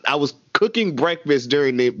 I was cooking breakfast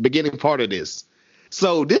during the beginning part of this.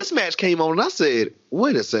 So this match came on, and I said,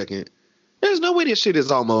 wait a second. There's no way this shit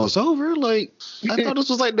is almost over. Like I thought this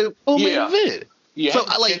was like the main event. Yeah. So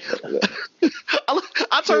I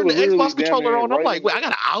turned the Xbox controller on. I'm like, wait, I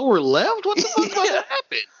got an hour left. What the fuck about to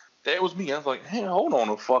happen? That was me. I was like, hey, hold on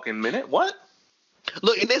a fucking minute. What?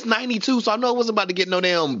 Look, and it's 92, so I know it wasn't about to get no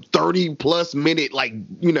damn 30+ minute, like,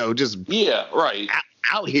 you know, just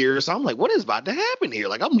out here. So I'm like, what is about to happen here?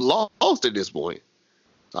 Like, I'm lost at this point.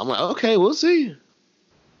 So I'm like, okay, we'll see.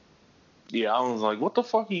 Yeah, I was like, what the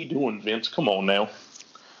fuck are you doing, Vince? Come on now.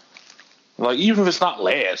 Like, even if it's not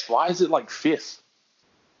last, why is it like fifth?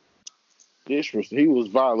 He was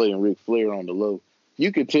violating Ric Flair on the low.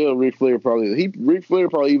 You could tell Ric Flair probably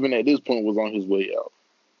even at this point was on his way out.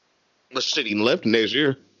 Well, shit, he left next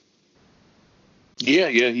year. Yeah,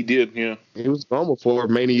 he did. Yeah, he was gone before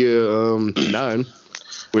Mania 9.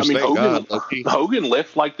 Which Hogan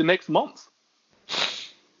left like the next month.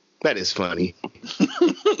 That is funny.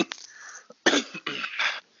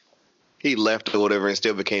 He left or whatever and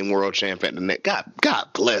still became world champion. The next. God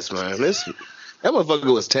bless, man. That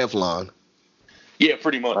motherfucker was Teflon. Yeah,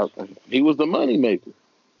 pretty much. He was the money maker.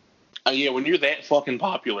 Yeah, when you're that fucking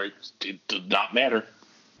popular, it does not matter.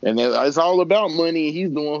 And it's all about money, and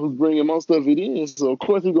he's the one who's bringing most of it in. So, of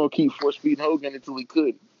course, he's going to keep force feeding Hogan until he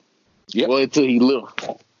could. Yeah. Well, until he left.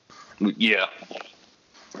 Yeah.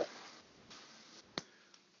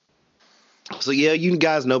 So, yeah, you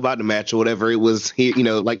guys know about the match or whatever. It was, you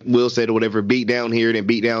know, like Will said or whatever, beat down here and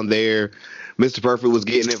beat down there. Mr. Perfect was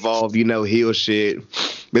getting involved, you know, heel shit.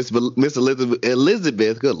 Miss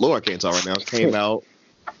Elizabeth, good Lord, I can't talk right now, came out.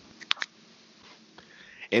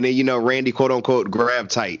 And then, you know, Randy, quote unquote,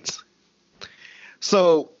 grabbed tights.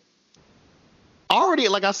 So, already,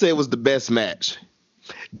 like I said, was the best match.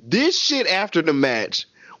 This shit after the match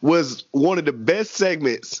was one of the best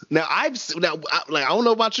segments. Now, I don't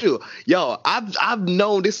know about you, y'all. I've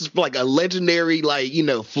known this is like a legendary, like, you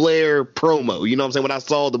know, Flair promo. You know what I'm saying? When I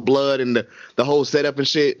saw the blood and the whole setup and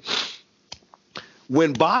shit.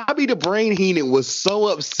 When Bobby the Brain Heenan was so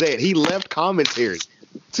upset, he left commentary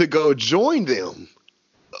to go join them.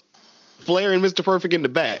 Flair and Mr. Perfect in the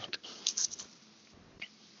back.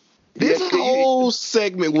 This whole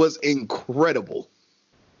segment was incredible.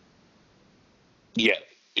 Yeah,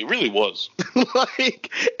 it really was. Like,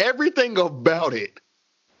 everything about it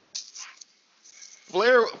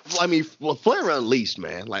Flair, I mean, Flair unleashed,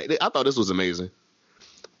 man. Like, I thought this was amazing.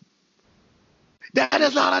 That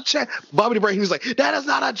is not a champ. Bobby the Brain, he was like, that is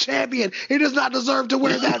not a champion. He does not deserve to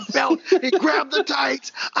wear that belt. He grabbed the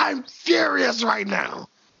tights. I'm furious right now.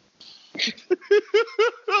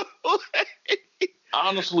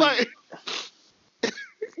 Honestly, like,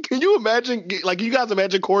 can you imagine, like, you guys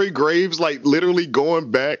imagine Corey Graves, like, literally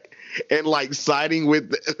going back and, like, siding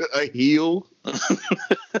with a heel?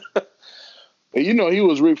 You know, he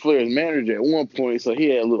was Ric Flair's manager at one point, so he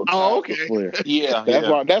had a little time for Flair. Yeah,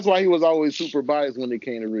 That's why he was always super biased when it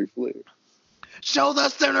came to Ric Flair. Show the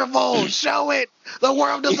centerfold. Show it. The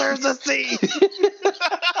world deserves to see.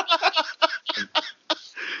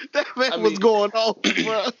 That man was going on,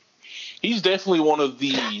 bro. He's definitely one of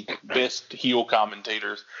the best heel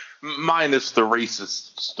commentators, minus the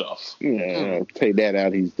racist stuff. Yeah, take that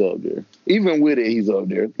out. He's up there. Even with it, he's up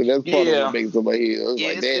there. Because that's part of what makes him a heel. Yeah,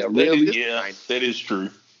 like, damn, really? Yeah, that is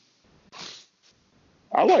true.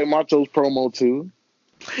 I like Macho's promo too.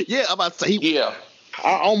 Yeah, I'm about to say. Yeah.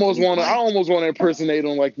 I almost want to impersonate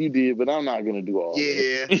him like you did, but I'm not gonna do all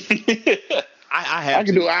that. Yeah. I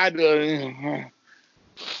can do.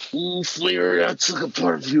 Ooh, Flair, I took a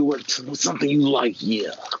part of you with something you like.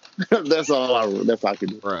 Yeah, that's all I can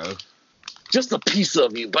do, bro. Just a piece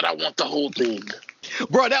of you, but I want the whole thing,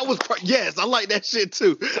 bro. That was yes, I like that shit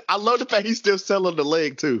too. I love the fact he's still selling the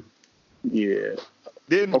leg too. Yeah,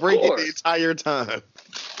 didn't break it the entire time.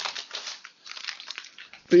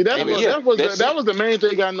 See, that was the main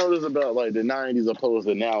thing I noticed about like the '90s opposed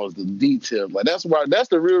to now is the detail. Like that's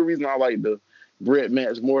the real reason I like the Brett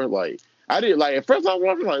match more. Like. I did like at first I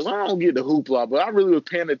was like, well, I don't get the hoopla, but I really was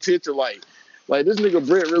paying attention. Like this nigga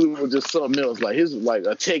Brett really was just something else. Like his like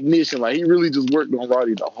a technician. Like he really just worked on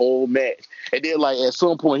Roddy the whole match. And then like at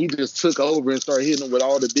some point he just took over and started hitting him with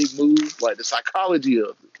all the big moves, like the psychology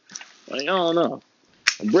of it. Like I don't know,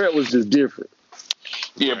 Brett was just different.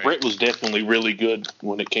 Yeah, right. Brett was definitely really good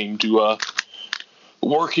when it came to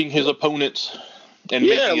working his opponents and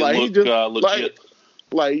making it look legit.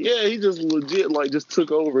 Like, yeah, he just legit, like, just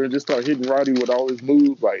took over and just started hitting Roddy with all his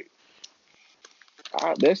moves. Like,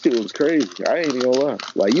 that shit was crazy. I ain't even gonna lie.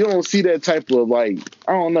 Like, you don't see that type of, like,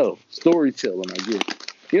 I don't know, storytelling, I guess.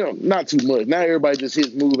 You know, not too much. Now everybody just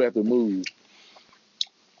hits move after move.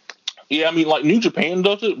 Yeah, I mean, like, New Japan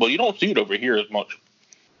does it, but you don't see it over here as much.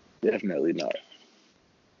 Definitely not.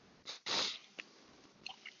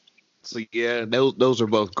 So, yeah, those are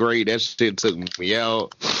both great. That shit took me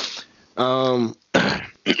out.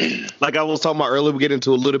 Like I was talking about earlier, we get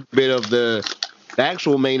into a little bit of the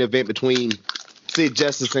actual main event between Sid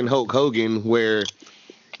Justice and Hulk Hogan, where,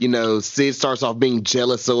 you know, Sid starts off being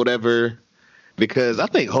jealous or whatever because I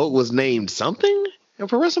think Hulk was named something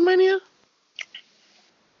for WrestleMania.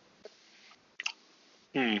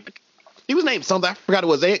 He was named something. I forgot it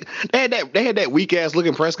was. They had that weak ass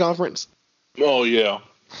looking press conference. Oh yeah.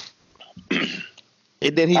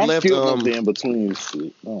 And then he left. In between.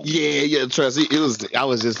 Oh. Yeah. Trust. It was. I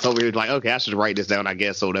was just over here like, okay, I should write this down, I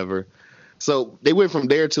guess, or whatever. So they went from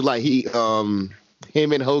there to like him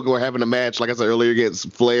and Hogan were having a match, like I said earlier,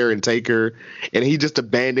 against Flair and Taker, and he just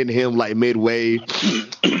abandoned him like midway.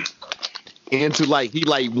 Into like he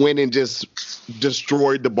like went and just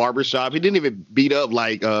destroyed the barbershop. He didn't even beat up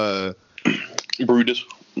like Brutus.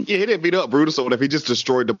 Yeah, he didn't beat up Brutus or whatever. He just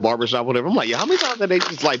destroyed the barbershop or whatever. I'm like, yeah, how many times have they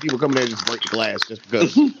just like people come in there and just break the glass just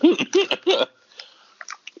because?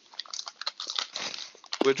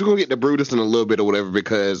 But you're going to get to Brutus in a little bit or whatever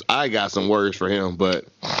because I got some words for him. But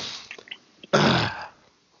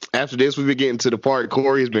after this, we've been getting to the part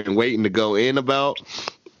Corey's been waiting to go in about.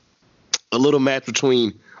 A little match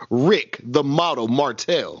between Rick, the model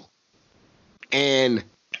Martel, and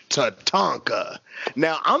Tatanka.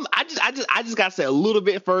 Now I just gotta say a little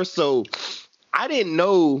bit first. So I didn't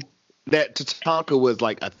know that Tatanka was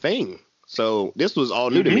like a thing. So this was all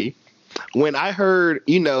new to me. When I heard,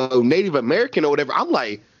 you know, Native American or whatever, I'm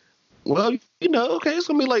like, well, you know, okay, it's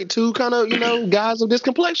gonna be like two kind of, you know, guys of this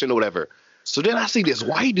complexion or whatever. So then I see this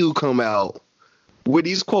white dude come out with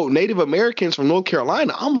these quote Native Americans from North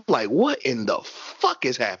Carolina. I'm like, what in the fuck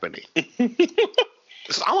is happening?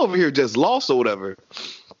 So I'm over here just lost or whatever.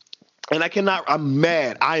 And I'm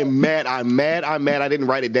mad. I didn't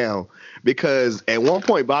write it down because at one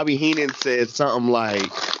point Bobby Heenan said something like,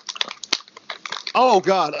 oh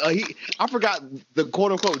God, I forgot the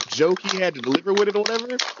quote unquote joke he had to deliver with it or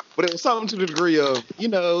whatever, but it was something to the degree of, you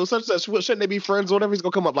know, such shouldn't they be friends or whatever. He's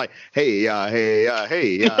gonna come up like, hey, like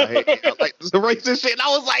the racist shit. And I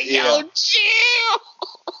was like, yo, chill.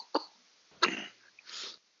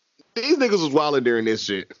 These niggas was wilding during this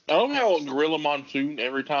shit. I love how Gorilla Monsoon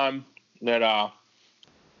every time that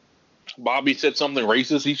Bobby said something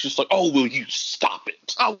racist. He's just like, "Oh, will you stop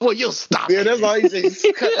it?" Oh, well, you'll stop. Yeah, that's all he says.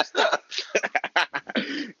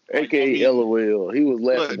 AKA LOL. He was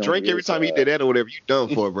laughing. Look, Drake every time he did that or whatever. You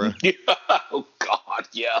done for, bro. Yeah. Oh God,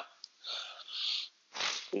 yeah.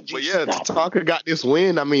 But yeah, Tatanka got this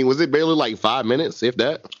win. I mean, was it barely like 5 minutes, if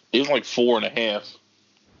that? It was like 4.5.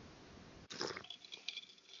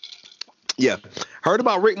 Yeah. Heard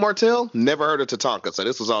about Rick Martel? Never heard of Tatanka, so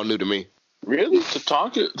this was all new to me. Really?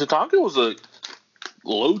 Tatanka was a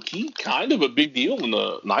low-key kind of a big deal in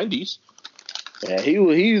the 90s. Yeah,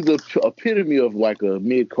 he's the epitome of like a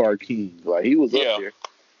mid-card king. Like, he was up there.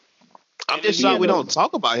 I'm just shocked we don't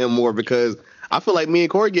talk about him more because I feel like me and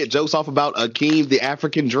Corey get jokes off about Akeem, the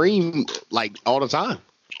African Dream, like all the time.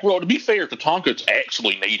 Well, to be fair, Tatanka's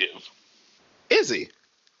actually native. Is he?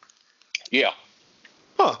 Yeah.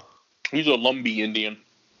 Huh. He's a Lumbee Indian.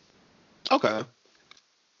 Okay.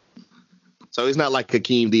 So he's not like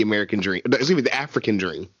Hakeem, the American Dream. Excuse me, the African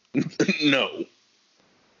Dream. No.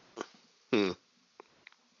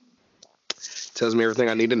 Tells me everything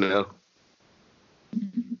I need to know.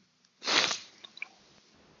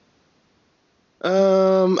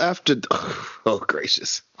 After, oh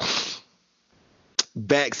gracious,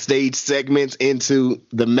 backstage segments into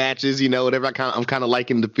the matches, you know, whatever. I'm kind of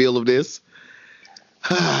liking the feel of this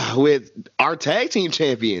with our tag team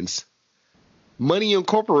champions, Money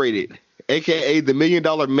Incorporated, aka the $1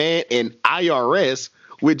 Million Man, and IRS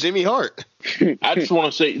with Jimmy Hart. I just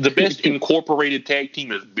want to say the best incorporated tag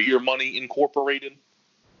team is Beer Money Incorporated.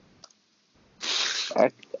 I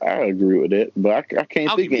agree with that, but I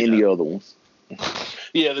can't think of any other ones.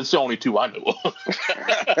 Yeah, that's the only two I know of.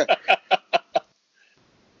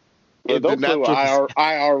 But don't play with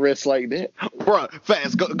IRS like that. Bro,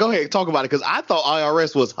 fast, go ahead, talk about it, because I thought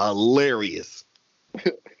IRS was hilarious.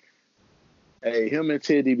 Hey, him and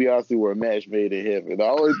Ted DiBiase were a match made in heaven. The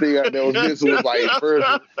only thing that was missing was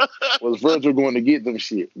like Virgil going to get them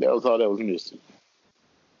shit. That was all that was missing.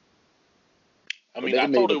 I mean, I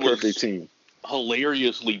thought it was team.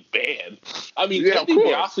 Hilariously bad. I mean, Yeah, Ted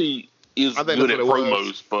DiBiase is good at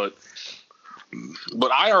promos, but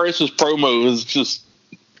IRS's promo is just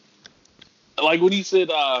like when he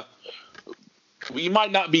said, "We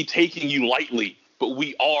might not be taking you lightly, but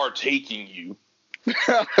we are taking you."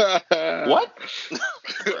 What?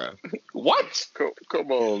 What?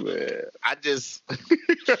 Come on, man. I just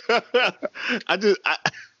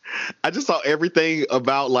saw everything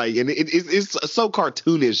about like, and it's so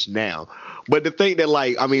cartoonish now. But the thing that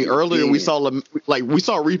like, I mean, earlier we saw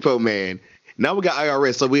Repo Man. Now we got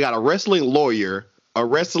IRS, so we got a wrestling lawyer, a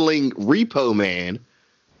wrestling Repo Man.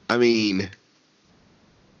 I mean,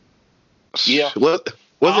 yeah. What?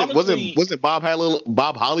 Wasn't Bob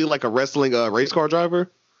Holly like a wrestling race car driver?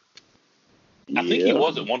 I think he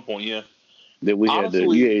was at one point, yeah. Then we had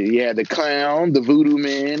the clown, the voodoo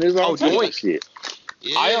man. There's all kinds of shit.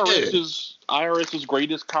 Yeah. IRS's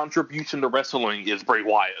greatest contribution to wrestling is Bray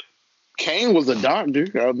Wyatt. Kane was a doctor.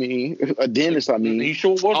 I mean, a dentist. I mean, he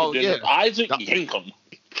sure was a dentist. Yeah. Isaac Yankum.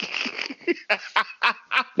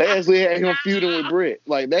 They actually had him feuding with Brett.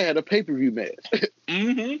 Like they had a pay-per-view match.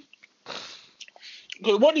 Mm-hmm.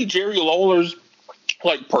 Wasn't he Jerry Lawler's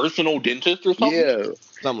like personal dentist or something?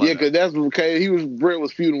 Yeah, because that's okay. Brett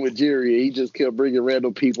was feuding with Jerry. And he just kept bringing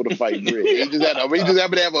random people to fight Brett. He just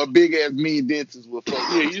happened to have a big ass mean dentist with.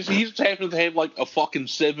 Yeah, he just happened to have like a fucking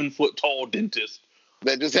 7-foot tall dentist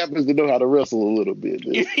that just happens to know how to wrestle a little bit.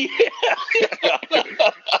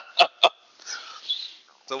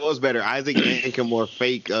 So what was better, Isaac Yankum or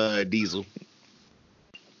fake Diesel?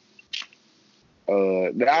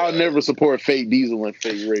 I'll never support fake Diesel and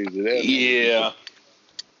fake Razor. Yeah.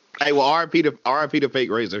 Hey, well, RIP to fake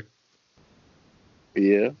Razor.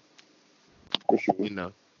 Yeah. For sure. You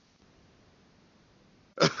know.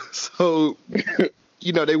 So,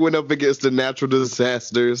 you know, they went up against the natural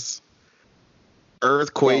disasters,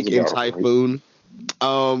 earthquake and typhoon.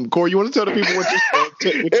 Corey, you want to tell the people what you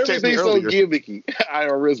texted me earlier? Everything's so gimmicky.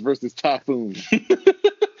 IRS versus typhoon.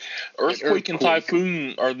 Earthquake and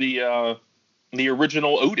typhoon are the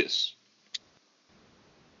original Otis.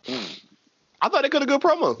 I thought they could have good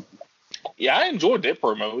promo. Yeah, I enjoyed that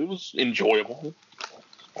promo. It was enjoyable.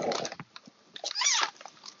 It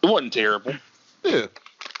wasn't terrible. Yeah.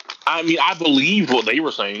 I mean, I believed what they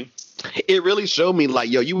were saying. It really showed me,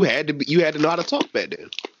 like, yo, you had to know how to talk back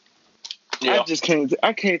then. Yeah.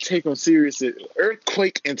 I can't take them serious.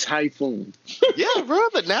 Earthquake and typhoon. Yeah, bro,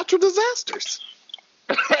 the natural disasters.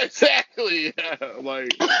 Exactly. Yeah,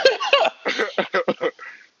 like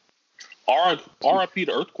R.I.P.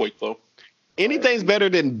 to Earthquake, though. Anything's better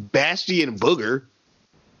than Bastion and Booger.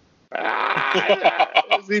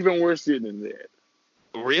 It's even worse than that.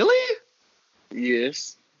 Really?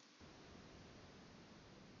 Yes.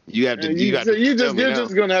 You have to. You're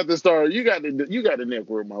just gonna have to start. You got the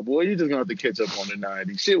network, my boy. You're just gonna have to catch up on the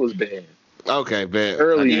 '90s. Shit was bad. Okay, bad.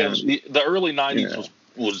 Early the early '90s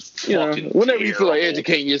was fucking. Whenever you feel like terrible.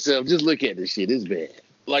 educating yourself, just look at this shit. It's bad.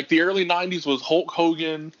 Like the early '90s was Hulk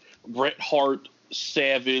Hogan, Bret Hart,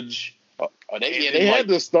 Savage. They had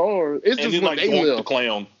the stars. It's just when they Doink the left.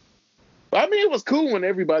 Clown. I mean, it was cool when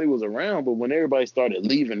everybody was around, but when everybody started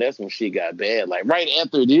leaving, that's when shit got bad. Like right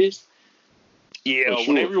after this. Yeah, For when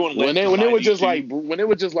sure. everyone left, when they were just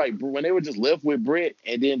left with Brett,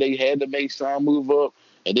 and then they had to make Shawn move up,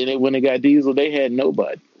 and then when they got Diesel, they had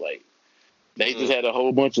nobody. Like they just had a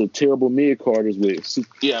whole bunch of terrible mid carders with.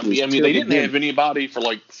 I mean they didn't have anybody for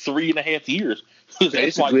like 3.5 years.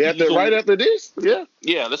 Basically, right after this,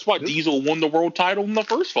 yeah, that's why Diesel won the world title in the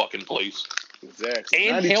first fucking place. Exactly.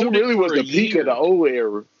 And 92 held it really was for the a peak year. of the old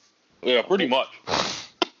era. Yeah, pretty much.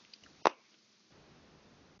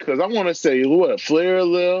 Because I want to say, Flair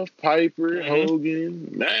left, Piper,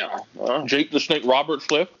 Hogan, now. Jake the Snake Roberts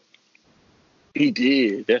left. He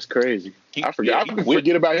did. That's crazy. I forgot. he I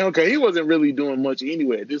forget about him because he wasn't really doing much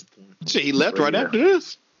anyway at this point. Shit, he left right after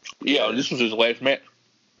this. Yeah, this was his last match.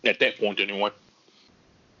 At that point, anyway.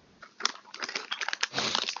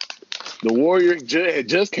 The Warrior had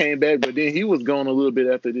just came back, but then he was gone a little bit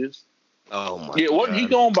after this. Oh my! Yeah, wasn't he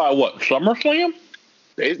gone by what? SummerSlam?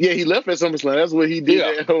 Yeah, he left at SummerSlam. That's what he did.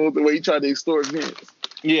 Yeah. That whole the way he tried to extort Vince.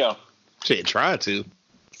 Yeah. Shit, tried to.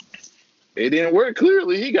 It didn't work.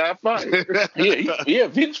 Clearly, he got fired.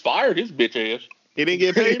 Vince fired his bitch ass. He didn't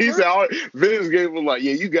get paid. He said, Vince gave him like,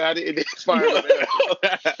 yeah, you got it, and then fired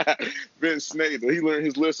him. Vince Snake. He learned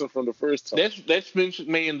his lesson from the first time. That's Vince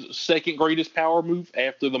McMahon's second greatest power move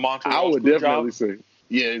after the Montreal. I would definitely say.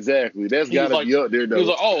 Yeah, exactly. That's got to be up there, though. He was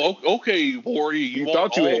like, oh, okay, Warrior, you want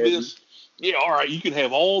thought you all had this? Yeah, all right, you can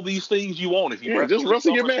have all these things you want if you wrestle just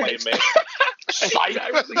wrestle your match. Psych,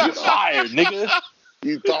 you're fired, nigga.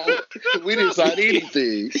 You thought we didn't sign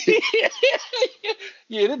anything.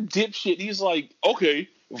 Yeah, that dipshit. He's like, okay,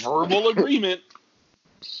 verbal agreement.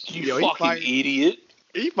 You fucking idiot.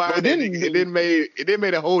 He fired him. It then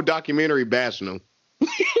made a whole documentary bashing him.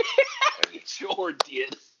 It sure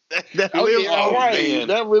did. That man.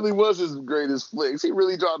 That really was his greatest flex. He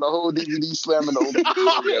really dropped the whole DVD slamming over.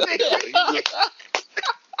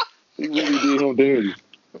 He really did him dirty.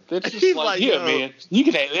 That's just like, yeah, man, you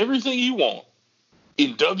can have everything you want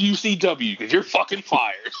in WCW because you're fucking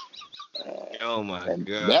fired. Oh my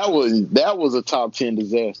god, that was a top 10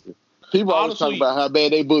 disaster. People always talk about how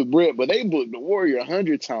bad they booked Brett, but they booked the Warrior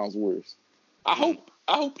 100 times worse. I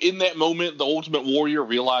hope in that moment the Ultimate Warrior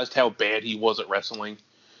realized how bad he was at wrestling.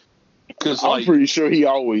 Because I'm pretty sure he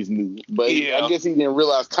always knew, but I guess he didn't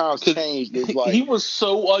realize times changed. It's like he was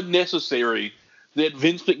so unnecessary that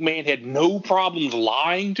Vince McMahon had no problems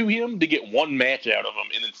lying to him to get one match out of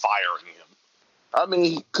him and then firing him. I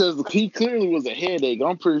mean, because he clearly was a headache.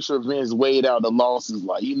 I'm pretty sure Vince weighed out the losses.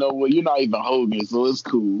 Like, you know what? You're not even Hogan, so it's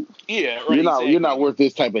cool. Yeah, right. You're not worth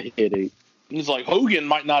this type of headache. He's like, Hogan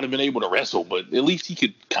might not have been able to wrestle, but at least he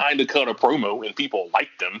could kind of cut a promo and people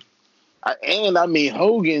liked him. And I mean,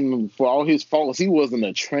 Hogan, for all his faults, he wasn't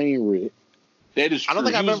a train wreck. That is true. I don't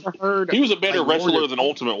think I've ever heard. He was a better wrestler than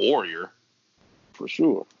Ultimate Warrior. For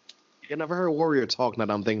sure. I never heard Warrior talk. Now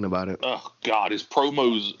that I'm thinking about it. Oh God, his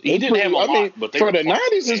promos. He didn't have a lot, but for the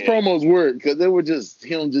 '90s, his promos worked because they were just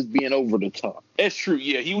him just being over the top. That's true.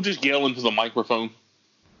 Yeah, he would just yell into the microphone.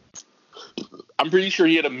 I'm pretty sure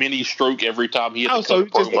he had a mini stroke every time he had to cut a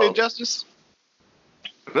promo. Sid Justice?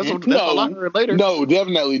 That's all I heard later. No,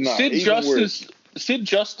 definitely not. Sid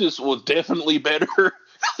Justice was definitely better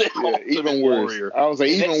than Ultimate Warrior. I was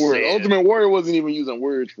like, even worse. Ultimate Warrior wasn't even using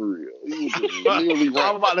words for real. He was just literally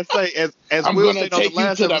I'm about to say, as I'm Will going to said on take the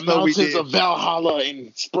last you to the episode we mountains did. of Valhalla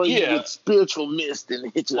and spray you with spiritual mist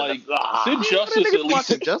and hit you. Like Sid Justice at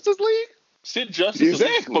least Justice League. Sid Justice at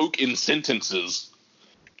least spoke in sentences.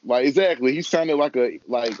 Like exactly, he sounded like a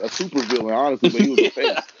super villain, honestly, but he was a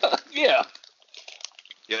face. Yeah.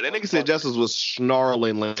 Yeah, that nigga Sid Justice was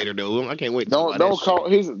snarling later though. I can't wait. Don't call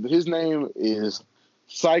his name is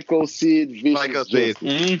Psycho Sid Vicious. Psycho Sid.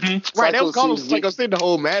 Mm-hmm. Right, they was calling him Psycho Sid the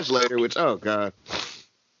whole match later. Which god,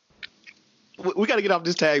 we got to get off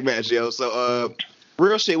this tag match, yo. So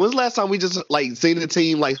real shit. When's the last time we just seen the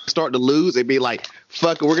team start to lose and be like,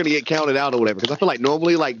 "Fuck it, we're gonna get counted out" or whatever? Because I feel like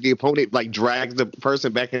normally the opponent drags the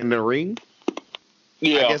person back in the ring.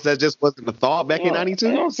 Yeah, I guess that just wasn't the thought back in '92.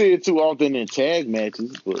 I don't see it too often in tag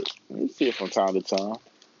matches, but we see it from time to time.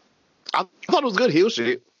 I thought it was good heel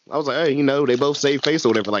shit. I was like, hey, they both save face or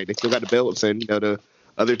whatever. Like they still got the belts, and the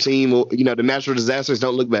other team, the natural disasters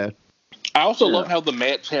don't look bad. I also love how the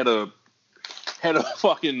match had a had a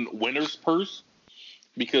fucking winner's purse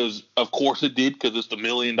because, of course, it did because it's the $1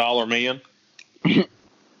 Million Man.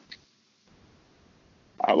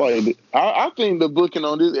 I like it. I think the booking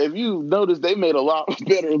on this, if you notice, they made a lot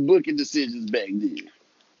better booking decisions back then.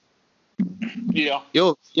 Yeah.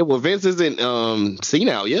 Well, Vince isn't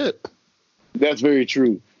senile yet. That's very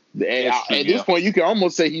true. That's true, At this point, you can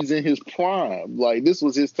almost say he's in his prime. Like, this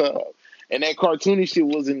was his time. And that cartoony shit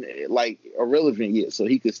wasn't, like, irrelevant yet, so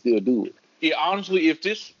he could still do it. Yeah, honestly, if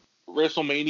this WrestleMania